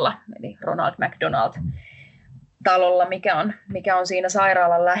Mäkkäritalolla, eli Ronald McDonald talolla, mikä on siinä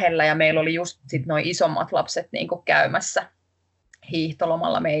sairaalan lähellä, ja meillä oli just sit nuo isommat lapset niin kuin käymässä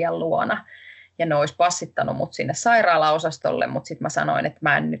hiihtolomalla meidän luona, ja ne olisi passittanut mut sinne sairaalaosastolle, mutta sitten mä sanoin, että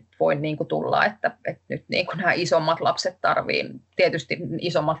mä en nyt voi niin kuin tulla, että nyt niin kuin nämä isommat lapset tarvii. Tietysti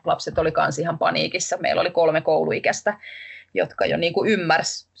isommat lapset oli kans ihan paniikissa, meillä oli 3 kouluikäistä, jotka jo niin kuin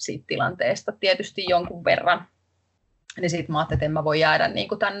ymmärsi siitä tilanteesta tietysti jonkun verran. Niin sitten mä ajattelin, että en mä voi jäädä niin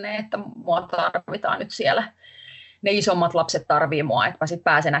kuin tänne, että mua tarvitaan nyt siellä. Ne isommat lapset tarvii mua, että mä sitten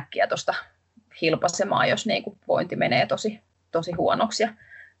pääsen äkkiä tuosta hilpaisemaan, jos niin kuin vointi menee tosi huonoksi. Ja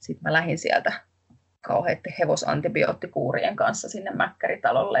sitten mä lähdin sieltä kauheitten hevosantibioottikuurien kanssa sinne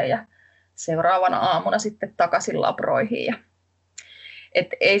Mäkkäritalolle ja seuraavana aamuna sitten takaisin labroihin.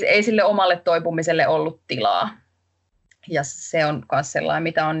 Ei sille omalle toipumiselle ollut tilaa. Ja se on myös sellainen,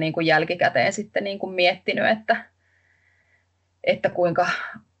 mitä on niin kuin jälkikäteen sitten niin kuin miettinyt, että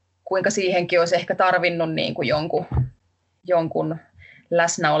kuinka siihenkin olisi ehkä tarvinnut niin kuin jonkun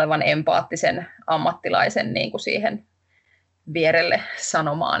läsnä olevan empaattisen ammattilaisen niin kuin siihen vierelle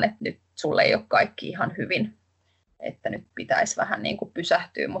sanomaan, että nyt sulle ei ole kaikki ihan hyvin, että nyt pitäisi vähän niin kuin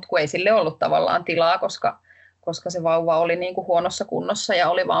pysähtyä, mutta kun ei sille ollut tavallaan tilaa, koska se vauva oli niin kuin huonossa kunnossa ja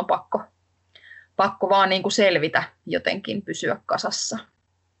oli vaan pakko vaan niin kuin selvitä, jotenkin pysyä kasassa.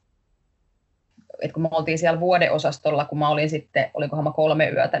 Et kun me oltiin siellä vuodeosastolla, kun mä olin sitten, olikohan mä 3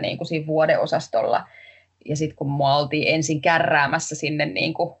 yötä niin kuin siinä vuodeosastolla, ja sitten kun mä oltiin ensin kärräämässä sinne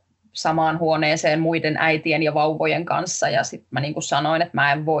niin kuin samaan huoneeseen muiden äitien ja vauvojen kanssa, ja sitten mä niin kuin sanoin, että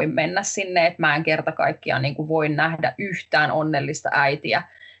mä en voi mennä sinne, että mä en kerta kaikkiaan niin kuin voi nähdä yhtään onnellista äitiä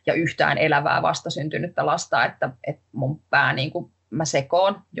ja yhtään elävää vastasyntynyttä lasta, että mun pää niin kuin mä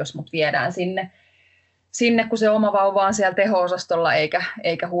sekoon, jos mut viedään sinne, kun se oma vauva on siellä teho-osastolla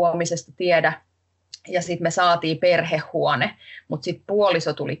eikä huomisesta tiedä. Ja sitten me saatiin perhehuone, mutta sitten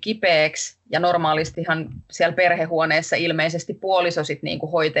puoliso tuli kipeäksi, ja normaalistihan siellä perhehuoneessa ilmeisesti puoliso sitten niinku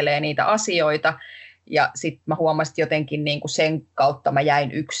hoitelee niitä asioita, ja sitten mä huomasin jotenkin niinku sen kautta mä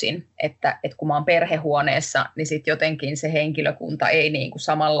jäin yksin, että kun mä oon perhehuoneessa, niin sitten jotenkin se henkilökunta ei niinku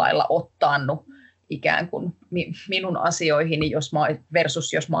samalla lailla ottaannut ikään kuin minun asioihini,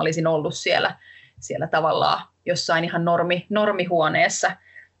 versus jos mä olisin ollut siellä tavallaan jossain ihan normihuoneessa,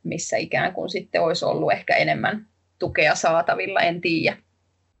 missä ikään kuin sitten olisi ollut ehkä enemmän tukea saatavilla, en tiedä.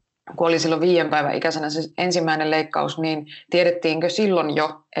 Kun oli silloin 5 päivän ikäisenä se ensimmäinen leikkaus, niin tiedettiinkö silloin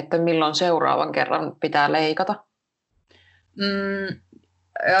jo, että milloin seuraavan kerran pitää leikata?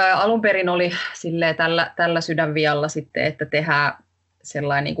 Alun perin oli silleen tällä sydänvialla sitten, että tehdään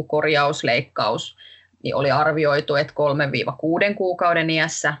sellainen niin kuin korjausleikkaus, niin oli arvioitu, että 3-6 kuukauden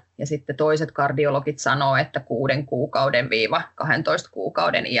iässä, ja sitten toiset kardiologit sanoo, että 6 kuukauden-12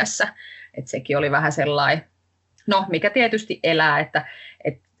 kuukauden iässä. Että sekin oli vähän sellainen, no mikä tietysti elää, että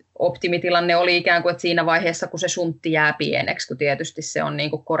optimitilanne oli ikään kuin, että siinä vaiheessa, kun se shuntti jää pieneksi, kun tietysti se on niin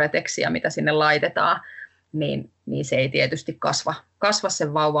kuin koreteksia, mitä sinne laitetaan, niin se ei tietysti kasva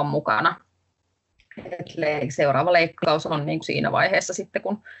sen vauvan mukana. Seuraava leikkaus on niin kuin siinä vaiheessa sitten,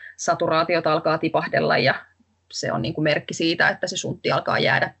 kun saturaatiot alkaa tipahdella, ja se on niin kuin merkki siitä, että se shuntti alkaa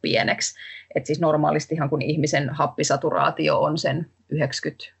jäädä pieneksi. Et siis normaalistihan, kun ihmisen happisaturaatio on sen 95-100,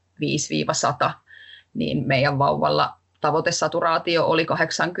 niin meidän vauvalla tavoitesaturaatio oli 80-85.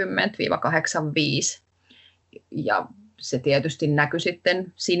 Ja se tietysti näkyi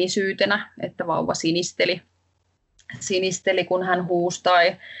sitten sinisyytenä, että vauva sinisteli kun hän huusi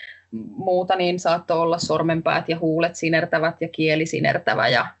tai muuta, niin saattoi olla sormenpäät ja huulet sinertävät ja kieli sinertävä,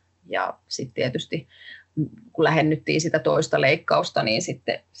 ja sitten tietysti kun lähennyttiin sitä toista leikkausta, niin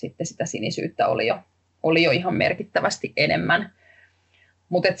sitten sitä sinisyyttä oli jo ihan merkittävästi enemmän.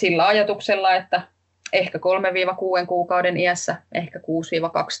 Mutta sillä ajatuksella, että ehkä 3-6 kuukauden iässä, ehkä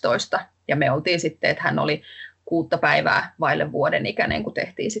 6-12, ja me oltiin sitten, että hän oli 6 päivää vaille vuoden ikäinen, kun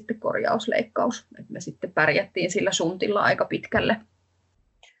tehtiin sitten korjausleikkaus. Et me sitten pärjättiin sillä shuntilla aika pitkälle.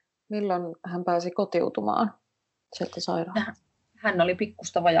 Milloin hän pääsi kotiutumaan sieltä sairaalaan? Hän oli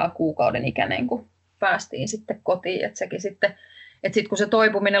pikkusta vajaa kuukauden ikäinen, kun päästiin sitten kotiin. Että sekin sitten, että sitten kun se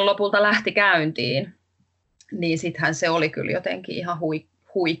toipuminen lopulta lähti käyntiin, niin sittenhän se oli kyllä jotenkin ihan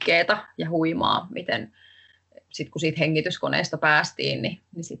huikeeta ja huimaa, miten sitten kun siitä hengityskoneesta päästiin, niin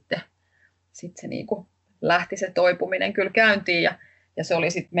sitten se niin kuin lähti se toipuminen kyllä käyntiin ja se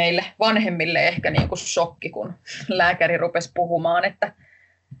oli sitten meille vanhemmille ehkä niin kuin shokki, kun lääkäri rupesi puhumaan, että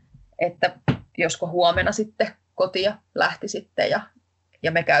josko huomenna sitten kotia lähti sitten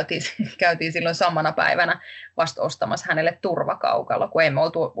ja me käytiin silloin samana päivänä vasta ostamassa hänelle turvakaukalo, kun ei me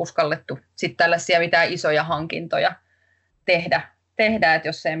oltu uskallettu sitten tällaisia mitään isoja hankintoja tehdä, että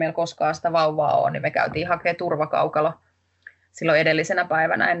jos ei meillä koskaan sitä vauvaa ole, niin me käytiin hakemaan turvakaukalo silloin edellisenä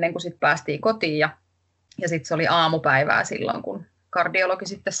päivänä ennen kuin sitten päästiin kotiin ja sitten se oli aamupäivää silloin, kun kardiologi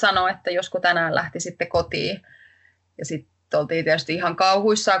sitten sanoi, että josko tänään lähti sitten kotiin ja sitten oltiin tietysti ihan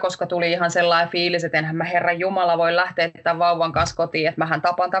kauhuissaan, koska tuli ihan sellainen fiilis, että enhän mä Herran Jumala voi lähteä tämän vauvan kanssa kotiin, että mähän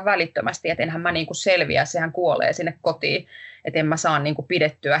tapan tämän välittömästi, että enhän mä niin kuin selviä, sehän kuolee sinne kotiin, että en mä saa niin kuin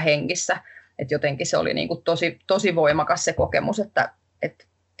pidettyä hengissä. Että jotenkin se oli niin kuin tosi voimakas se kokemus, että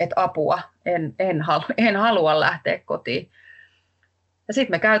apua, en halua lähteä kotiin. Ja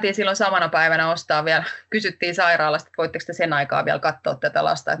sitten me käytiin silloin samana päivänä ostaa vielä, kysyttiin sairaalasta, että voitteko te sen aikaa vielä katsoa tätä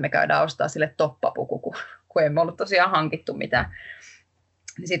lasta, että me käydään ostaa sille toppapuku, kun emme ollut tosiaan hankittu mitään.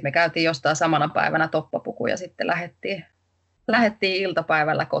 Sitten me käytiin jostain samana päivänä toppapuku ja sitten lähdettiin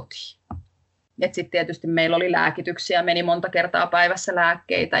iltapäivällä kotiin. Sitten tietysti meillä oli lääkityksiä, meni monta kertaa päivässä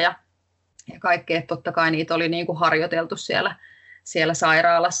lääkkeitä ja kaikkea, että totta kai niitä oli niin kuin harjoiteltu siellä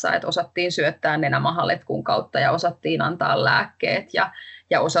sairaalassa, että osattiin syöttää nenämahaletkun kautta ja osattiin antaa lääkkeet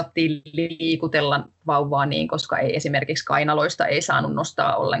ja osattiin liikutella vauvaa niin, koska ei esimerkiksi kainaloista ei saanut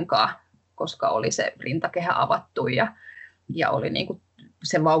nostaa ollenkaan, koska oli se rintakehä avattu ja oli niin kuin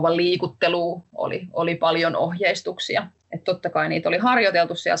se vauvan liikuttelu, oli paljon ohjeistuksia. Että totta kai niitä oli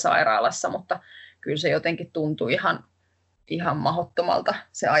harjoiteltu siellä sairaalassa, mutta kyllä se jotenkin tuntui ihan mahdottomalta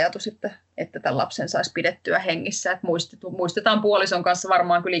se ajatus, että tämän lapsen saisi pidettyä hengissä. Että muistetaan puolison kanssa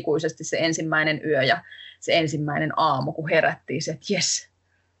varmaan kyllä ikuisesti se ensimmäinen yö ja se ensimmäinen aamu, kun herättiin se, että jes,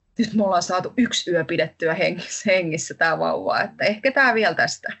 nyt me ollaan saatu 1 yö pidettyä hengissä tämä vauva, että ehkä tämä vielä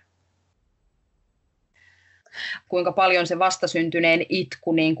tästä. Kuinka paljon se vastasyntyneen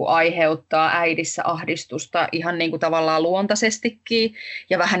itku niin kuin aiheuttaa äidissä ahdistusta ihan niin kuin tavallaan luontaisestikin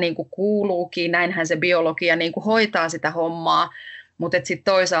ja vähän niin kuin kuuluukin, näinhän se biologia niin kuin hoitaa sitä hommaa, mutta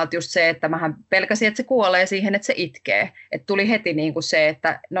sitten toisaalta just se, että mähän pelkäsin, että se kuolee siihen, että se itkee, että tuli heti niin kuin se,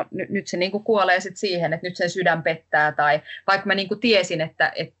 että no, nyt se niin kuin kuolee sitten siihen, että nyt sen sydän pettää tai vaikka mä niin kuin tiesin,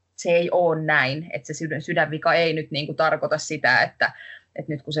 että se ei ole näin, että se sydänvika ei nyt niin kuin tarkoita sitä, että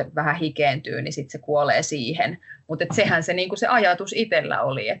nyt kun se vähän hikeentyy, niin sitten se kuolee siihen. Mutta sehän se, niinku se ajatus itsellä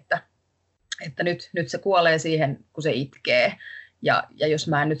oli, että nyt se kuolee siihen, kun se itkee. Ja jos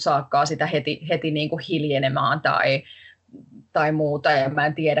mä en nyt saakaan sitä heti niinku hiljenemään tai muuta, ja mä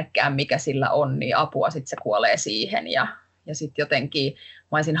en tiedäkään, mikä sillä on, niin apua sitten se kuolee siihen. Ja sitten jotenkin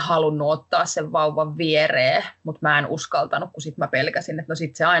mä olisin halunnut ottaa sen vauvan viereen, mutta mä en uskaltanut, kun sitten mä pelkäsin, että no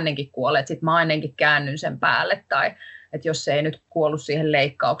sitten se ainakin kuolee, että sitten mä ainakin käännyn sen päälle tai että jos se ei nyt kuollut siihen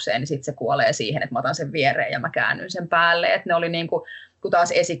leikkaukseen, niin sitten se kuolee siihen, että mä otan sen viereen ja mä käännyn sen päälle. Että ne oli niin kuin, kun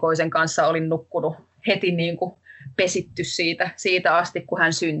taas esikoisen kanssa olin nukkunut heti niin kuin pesitty siitä asti, kun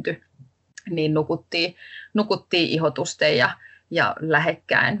hän syntyi, niin nukuttiin ihotusten ja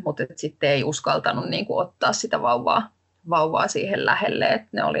lähekkäin, mutta sitten ei uskaltanut niin kuin ottaa sitä vauvaa siihen lähelle. Että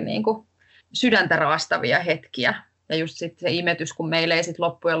ne oli niin kuin sydäntä raastavia hetkiä. Ja just sitten se imetys, kun meillä ei sitten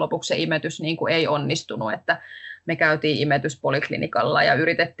loppujen lopuksi se imetys niin kuin ei onnistunut, että me käytiin imetyspoliklinikalla ja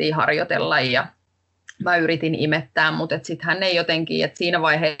yritettiin harjoitella ja mä yritin imettää, mutta sitten hän ei jotenkin, että siinä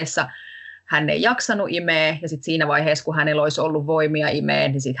vaiheessa hän ei jaksanut imeä ja sitten siinä vaiheessa, kun hänellä olisi ollut voimia imeä,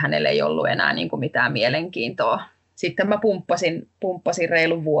 niin sitten hänellä ei ollut enää niin kuin mitään mielenkiintoa. Sitten mä pumppasin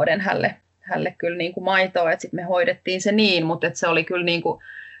reilun vuoden hänelle kyllä niin kuin maitoa, että sitten me hoidettiin se niin, mutta että se oli kyllä niin kuin,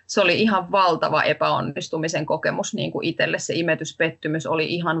 se oli ihan valtava epäonnistumisen kokemus niin kuin itselle. Se imetyspettymys oli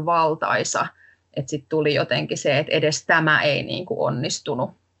ihan valtaisa. Että sitten tuli jotenkin se, että edes tämä ei niin kuin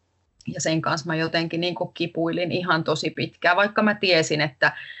onnistunut. Ja sen kanssa mä jotenkin niin kuin kipuilin ihan tosi pitkään, vaikka mä tiesin,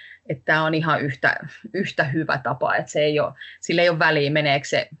 että tämä on ihan yhtä hyvä tapa. Että sillä ei ole väliä, meneekö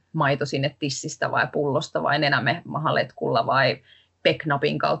se maito sinne tissistä vai pullosta vai nenämahaletkulla vai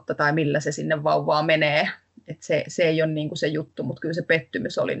peknapin kautta tai millä se sinne vauvaan menee. Että se ei ole niin kuin se juttu, mutta kyllä se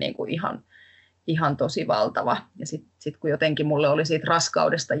pettymys oli niin kuin ihan tosi valtava. Ja sitten kun jotenkin mulle oli siitä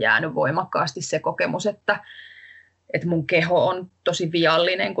raskaudesta jäänyt voimakkaasti se kokemus, että mun keho on tosi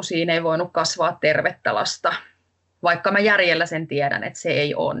viallinen, kun siinä ei voinut kasvaa tervettä lasta. Vaikka mä järjellä sen tiedän, että se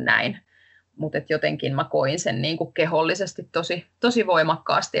ei ole näin. Mutta jotenkin mä koin sen niin kuin kehollisesti tosi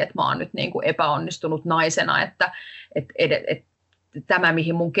voimakkaasti, että mä oon nyt niin kuin epäonnistunut naisena, että tämä,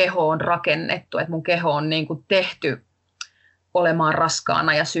 mihin mun keho on rakennettu, että mun keho on niin kuin tehty olemaan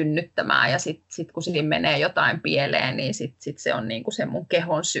raskaana ja synnyttämään, ja sit kun siinä menee jotain pieleen, niin sit se on niin kuin se mun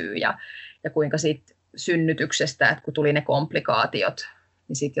kehon syy, ja kuinka siitä synnytyksestä, että kun tuli ne komplikaatiot,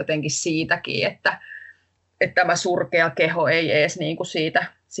 niin sitten jotenkin siitäkin, että tämä surkea keho ei edes niin kuin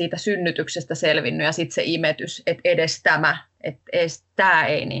siitä synnytyksestä selvinnyt, ja sitten se imetys, että edes tämä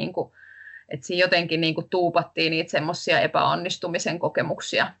ei niin kuin, että siinä jotenkin niin kuin tuupattiin niitä semmoisia epäonnistumisen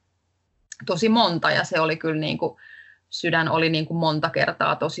kokemuksia tosi monta, ja se oli kyllä niin kuin, sydän oli niin kuin monta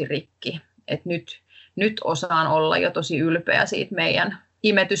kertaa tosi rikki, että nyt osaan olla jo tosi ylpeä siitä meidän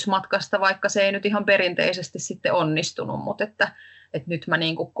imetysmatkasta, vaikka se ei nyt ihan perinteisesti sitten onnistunut, mutta että nyt mä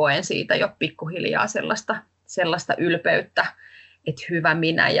niin kuin koen siitä jo pikkuhiljaa sellaista ylpeyttä, että hyvä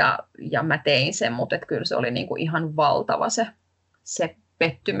minä ja mä tein sen, mutta että kyllä se oli niin kuin ihan valtava se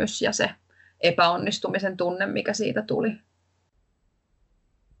pettymys ja se epäonnistumisen tunne, mikä siitä tuli.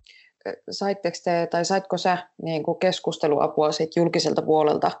 Saitko sä niin kuin keskusteluapua siitä julkiselta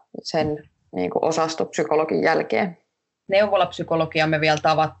puolelta sen niin kuin osastopsykologin jälkeen? Neuvolapsykologia me vielä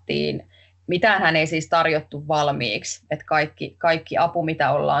tavattiin. Mitään hän ei siis tarjottu valmiiksi, että kaikki apu,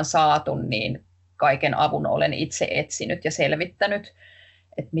 mitä ollaan saatu, niin kaiken avun olen itse etsinyt ja selvittänyt,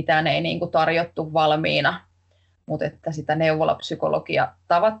 että mitään ei niin kuin tarjottu valmiina, mutta että sitä neuvolapsykologia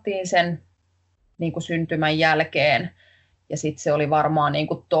tavattiin sen niin kuin syntymän jälkeen, ja sitten se oli varmaan niin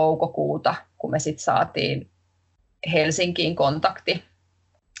kuin toukokuuta, kun me sitten saatiin Helsinkiin kontakti,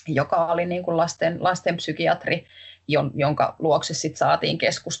 joka oli niin kuin lastenpsykiatri, jonka luokse sitten saatiin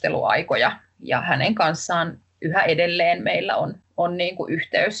keskusteluaikoja, ja hänen kanssaan yhä edelleen meillä on niin kuin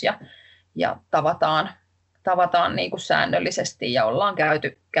yhteys ja tavataan niin kuin säännöllisesti ja ollaan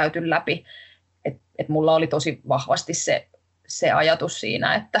käyty läpi. Et mulla oli tosi vahvasti se ajatus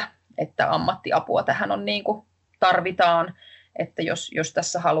siinä, että ammattiapua tähän on niin kuin tarvitaan, että jos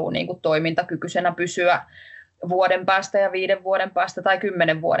tässä haluaa niin kuin toimintakykyisenä pysyä vuoden päästä ja 5 vuoden päästä tai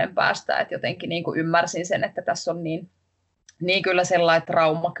 10 vuoden päästä, että jotenkin niin kuin ymmärsin sen, että tässä on niin kyllä sellainen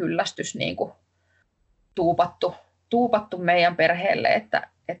traumakyllästys niin kuin tuupattu meidän perheelle,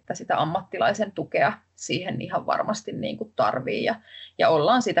 että sitä ammattilaisen tukea siihen ihan varmasti niin kuin tarvii, ja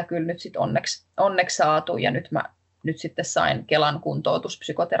ollaan sitä kyllä nyt sit onneksi saatu, ja nyt sitten sain Kelan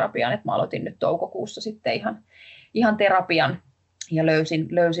kuntoutuspsykoterapian, että mä aloitin nyt toukokuussa sitten ihan terapian, ja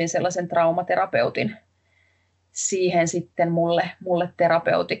löysin sellaisen traumaterapeutin siihen sitten mulle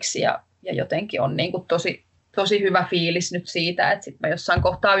terapeutiksi, ja jotenkin on niin kuin tosi hyvä fiilis nyt siitä, että sitten mä jossain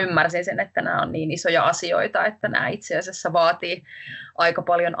kohtaa ymmärsin sen, että nämä on niin isoja asioita, että nämä itse asiassa vaatii aika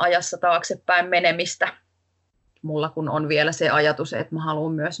paljon ajassa taaksepäin menemistä. Mulla kun on vielä se ajatus, että mä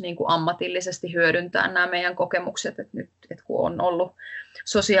haluan myös niin kuin ammatillisesti hyödyntää nämä meidän kokemukset, että nyt kun on ollut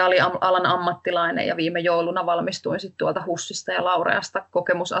sosiaalialan ammattilainen ja viime jouluna valmistuin sitten tuolta HUSista ja Laureasta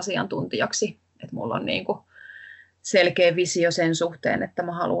kokemusasiantuntijaksi, että mulla on niin kuin selkeä visio sen suhteen, että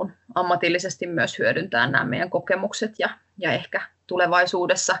mä haluan ammatillisesti myös hyödyntää nämä meidän kokemukset ja ehkä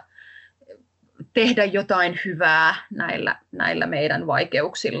tulevaisuudessa tehdä jotain hyvää näillä meidän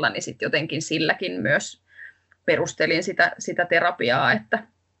vaikeuksilla, niin sitten jotenkin silläkin myös perustelin sitä terapiaa,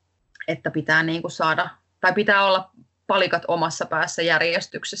 että pitää niin kuin saada, tai pitää olla palikat omassa päässä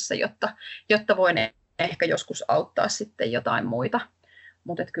järjestyksessä, jotta voin ehkä joskus auttaa sitten jotain muita.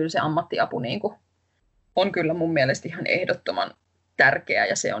 Mutta kyllä se ammattiapu niin kuin on kyllä mun mielestä ihan ehdottoman tärkeä,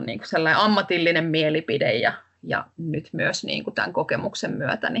 ja se on niin kuin sellainen ammatillinen mielipide, ja nyt myös niin kuin tämän kokemuksen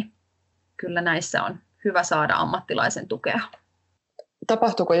myötä, niin kyllä näissä on hyvä saada ammattilaisen tukea.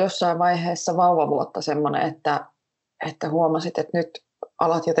 Tapahtuiko jossain vaiheessa vauvavuotta semmoinen, että huomasit, että nyt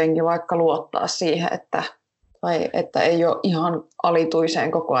alat jotenkin vaikka luottaa siihen, että ei ole ihan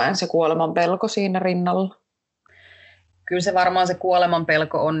alituiseen koko ajan se kuoleman pelko siinä rinnalla? Kyllä se varmaan se kuoleman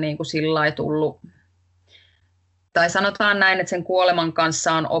pelko on niin kuin sillai tullut, tai sanotaan näin, että sen kuoleman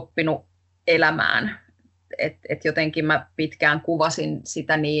kanssa on oppinut elämään. Et jotenkin mä pitkään kuvasin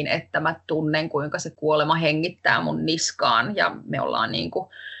sitä niin, että mä tunnen, kuinka se kuolema hengittää mun niskaan, ja me ollaan niin kuin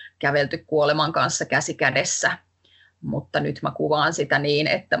kävelty kuoleman kanssa käsi kädessä. Mutta nyt mä kuvaan sitä niin,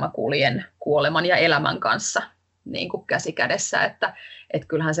 että mä kuljen kuoleman ja elämän kanssa niin kuin käsi kädessä, että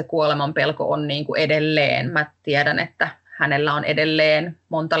kyllähän se kuoleman pelko on niin kuin edelleen. Mä tiedän, että hänellä on edelleen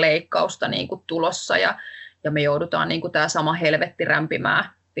monta leikkausta niin kuin tulossa, ja me joudutaan niin kuin tämä sama helvetti rämpimään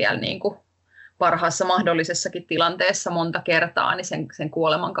vielä niin kuin parhaassa mahdollisessakin tilanteessa monta kertaa, niin sen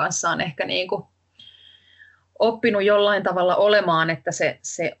kuoleman kanssa on ehkä niin kuin oppinut jollain tavalla olemaan, että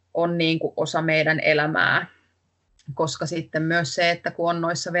se on niin kuin osa meidän elämää, koska sitten myös se, että kun on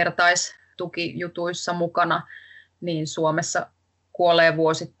noissa vertaistukijutuissa mukana, niin Suomessa kuolee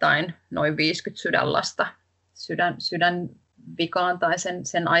vuosittain noin 50 sydänlasta vikaan tai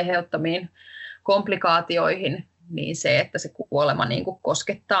sen aiheuttamiin komplikaatioihin, niin se, että se kuolema niin kuin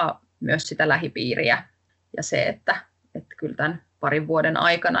koskettaa myös sitä lähipiiriä ja se, että kyllä tämän parin vuoden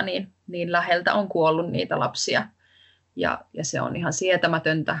aikana niin läheltä on kuollut niitä lapsia ja se on ihan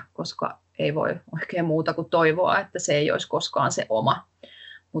sietämätöntä, koska ei voi oikein muuta kuin toivoa, että se ei olisi koskaan se oma.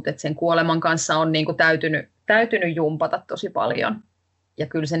 Mutta sen kuoleman kanssa on niin kuin täytynyt jumpata tosi paljon. Ja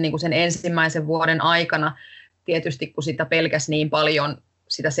kyllä sen ensimmäisen vuoden aikana, tietysti kun sitä pelkäsi niin paljon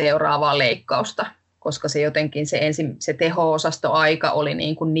sitä seuraavaa leikkausta, koska se jotenkin se teho-osastoaika oli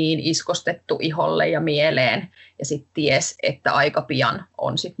niin iskostettu iholle ja mieleen, ja sitten ties, että aika pian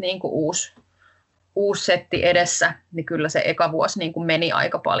on sitten niin kuin uusi setti edessä, niin kyllä se eka vuosi niin kuin meni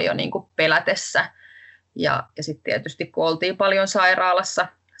aika paljon niin kuin pelätessä. Ja sitten tietysti kun oltiin paljon sairaalassa,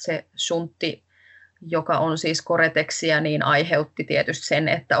 se shuntti, joka on siis koreteksia, niin aiheutti tietysti sen,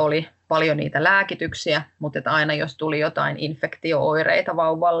 että oli paljon niitä lääkityksiä, mutta että aina jos tuli jotain infektio-oireita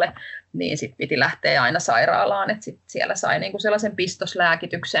vauvalle, niin sitten piti lähteä aina sairaalaan, että sit siellä sai niinku sellaisen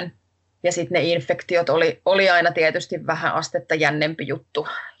pistoslääkityksen. Ja sitten ne infektiot oli aina tietysti vähän astetta jännempi juttu,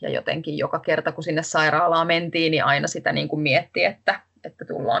 ja jotenkin joka kerta kun sinne sairaalaan mentiin, niin aina sitä niinku mietti, että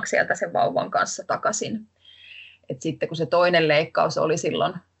tullaanko sieltä sen vauvan kanssa takaisin. Et sitten kun se toinen leikkaus oli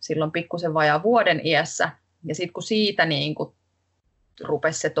silloin pikkusen vajaa vuoden iässä, ja sitten kun siitä niin kun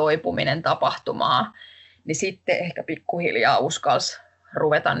rupesi se toipuminen tapahtumaan, niin sitten ehkä pikkuhiljaa uskalsi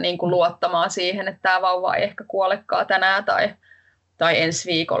ruveta niin kun luottamaan siihen, että tämä vauva ei ehkä kuolekaan tänään tai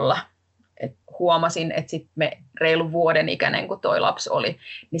ensi viikolla. Et huomasin, että sitten me reilun vuoden ikäinen, kun toi lapsi oli,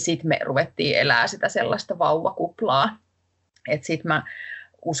 niin sitten me ruvettiin elää sitä sellaista vauvakuplaa. Että sitten mä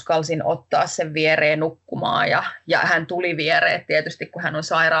uskalsin ottaa sen viereen nukkumaan ja hän tuli viereen. Tietysti kun hän on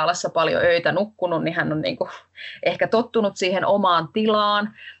sairaalassa paljon öitä nukkunut, niin hän on niinku ehkä tottunut siihen omaan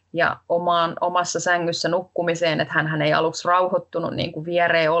tilaan ja omassa sängyssä nukkumiseen, että hän ei aluksi rauhoittunut niinku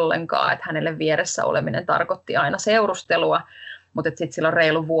viereen ollenkaan, että hänelle vieressä oleminen tarkoitti aina seurustelua, mutta sitten silloin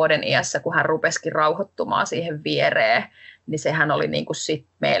reilun vuoden iässä, kun hän rupesikin rauhoittumaan siihen viereen, niin sehän oli niin kuin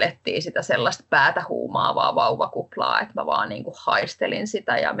me elettiin sitä sellaista päätä huumaavaa vauvakuplaa, että mä vaan niin kuin haistelin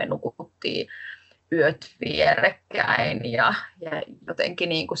sitä ja me nukuttiin yöt vierekkäin ja jotenkin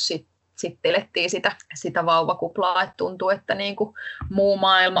niin kuin sitten elettiin sitä vauvakuplaa, että tuntui, että niin kuin muu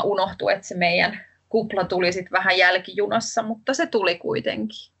maailma unohtui, että se meidän kupla tuli sitten vähän jälkijunassa, mutta se tuli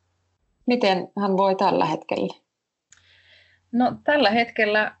kuitenkin. Miten hän voi tällä hetkellä? No tällä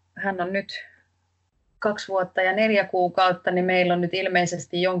hetkellä hän on nyt 2 vuotta ja 4 kuukautta, niin meillä on nyt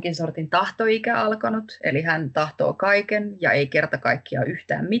ilmeisesti jonkin sortin tahtoikä alkanut, eli hän tahtoo kaiken ja ei kerta kaikkiaan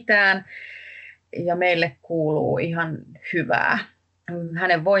yhtään mitään, ja meille kuuluu ihan hyvää.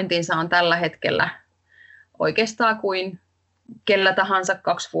 Hänen vointinsa on tällä hetkellä oikeastaan kuin kellä tahansa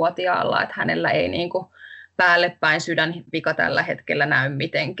 2-vuotiaalla, että hänellä ei niin kuin päälle päin sydänvika tällä hetkellä näy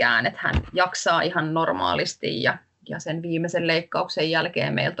mitenkään, että hän jaksaa ihan normaalisti ja sen viimeisen leikkauksen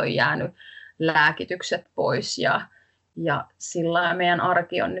jälkeen meiltä on jäänyt lääkitykset pois ja sillä meidän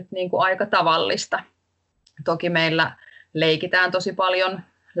arki on nyt niin kuin aika tavallista. Toki meillä leikitään tosi paljon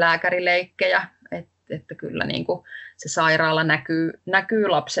lääkärileikkejä, että kyllä niin kuin se sairaala näkyy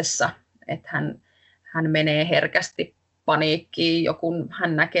lapsessa, että hän menee herkästi paniikkiin,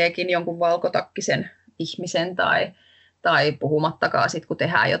 hän näkeekin jonkun valkotakkisen ihmisen tai puhumattakaan sit, kun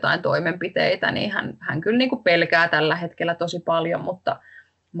tehdään jotain toimenpiteitä, niin hän kyllä niin kuin pelkää tällä hetkellä tosi paljon, mutta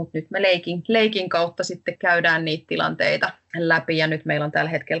nyt me leikin kautta sitten käydään niitä tilanteita läpi, ja nyt meillä on tällä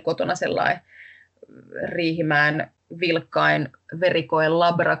hetkellä kotona sellainen Riihimäen vilkkain verikoe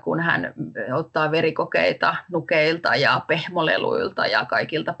labra, kun hän ottaa verikokeita nukeilta ja pehmoleluilta ja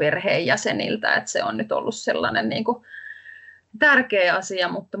kaikilta perheenjäseniltä, että se on nyt ollut sellainen niin kuin tärkeä asia,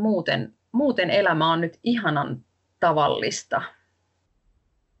 mutta muuten elämä on nyt ihanan tavallista.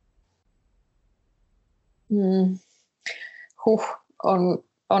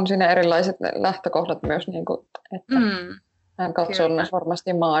 On siinä erilaiset lähtökohdat myös, niin kuin, että hän katsoo myös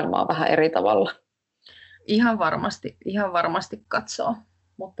varmasti maailmaa vähän eri tavalla. Ihan varmasti katsoo,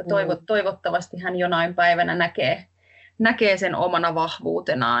 mutta toivottavasti hän jonain päivänä näkee sen omana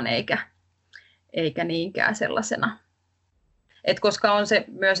vahvuutenaan eikä niinkään sellaisena. Koska on se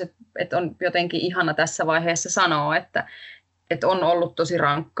myös, että on jotenkin ihana tässä vaiheessa sanoa, että on ollut tosi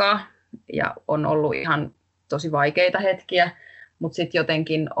rankkaa ja on ollut ihan tosi vaikeita hetkiä, mutta sitten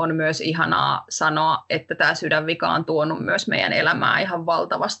jotenkin on myös ihanaa sanoa, että tämä sydänvika on tuonut myös meidän elämään ihan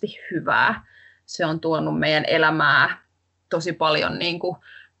valtavasti hyvää. Se on tuonut meidän elämää tosi paljon, niin kuin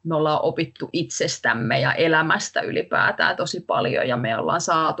me ollaan opittu itsestämme ja elämästä ylipäätään tosi paljon, ja me ollaan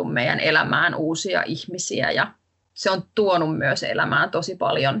saatu meidän elämään uusia ihmisiä, ja se on tuonut myös elämään tosi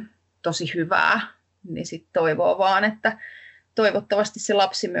paljon tosi hyvää. Niin sitten toivoo vaan, että toivottavasti se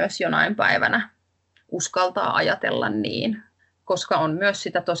lapsi myös jonain päivänä uskaltaa ajatella niin, koska on myös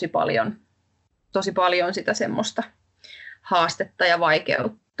sitä tosi paljon sitä semmoista haastetta ja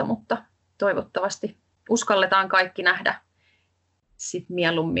vaikeutta, mutta toivottavasti uskalletaan kaikki nähdä sit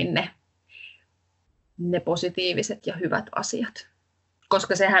mieluummin ne positiiviset ja hyvät asiat.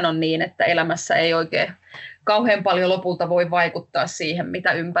 Koska sehän on niin, että elämässä ei oikein kauhean paljon lopulta voi vaikuttaa siihen,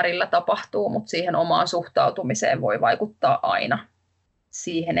 mitä ympärillä tapahtuu, mutta siihen omaan suhtautumiseen voi vaikuttaa aina.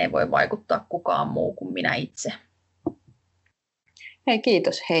 Siihen ei voi vaikuttaa kukaan muu kuin minä itse. Hei,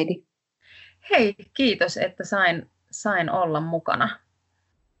 kiitos Heidi. Hei, kiitos, että sain olla mukana.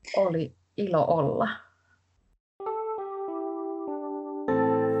 Oli ilo olla.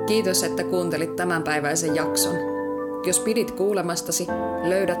 Kiitos, että kuuntelit tämänpäiväisen jakson. Jos pidit kuulemastasi,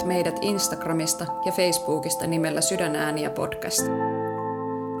 löydät meidät Instagramista ja Facebookista nimellä Sydänääniä podcast.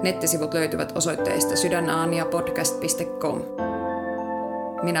 Nettisivut löytyvät osoitteesta sydänaaniapodcast.com.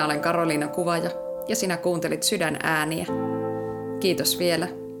 Minä olen Karoliina Kuvaja ja sinä kuuntelit Sydänääniä. Kiitos vielä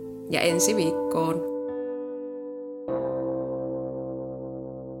ja ensi viikkoon.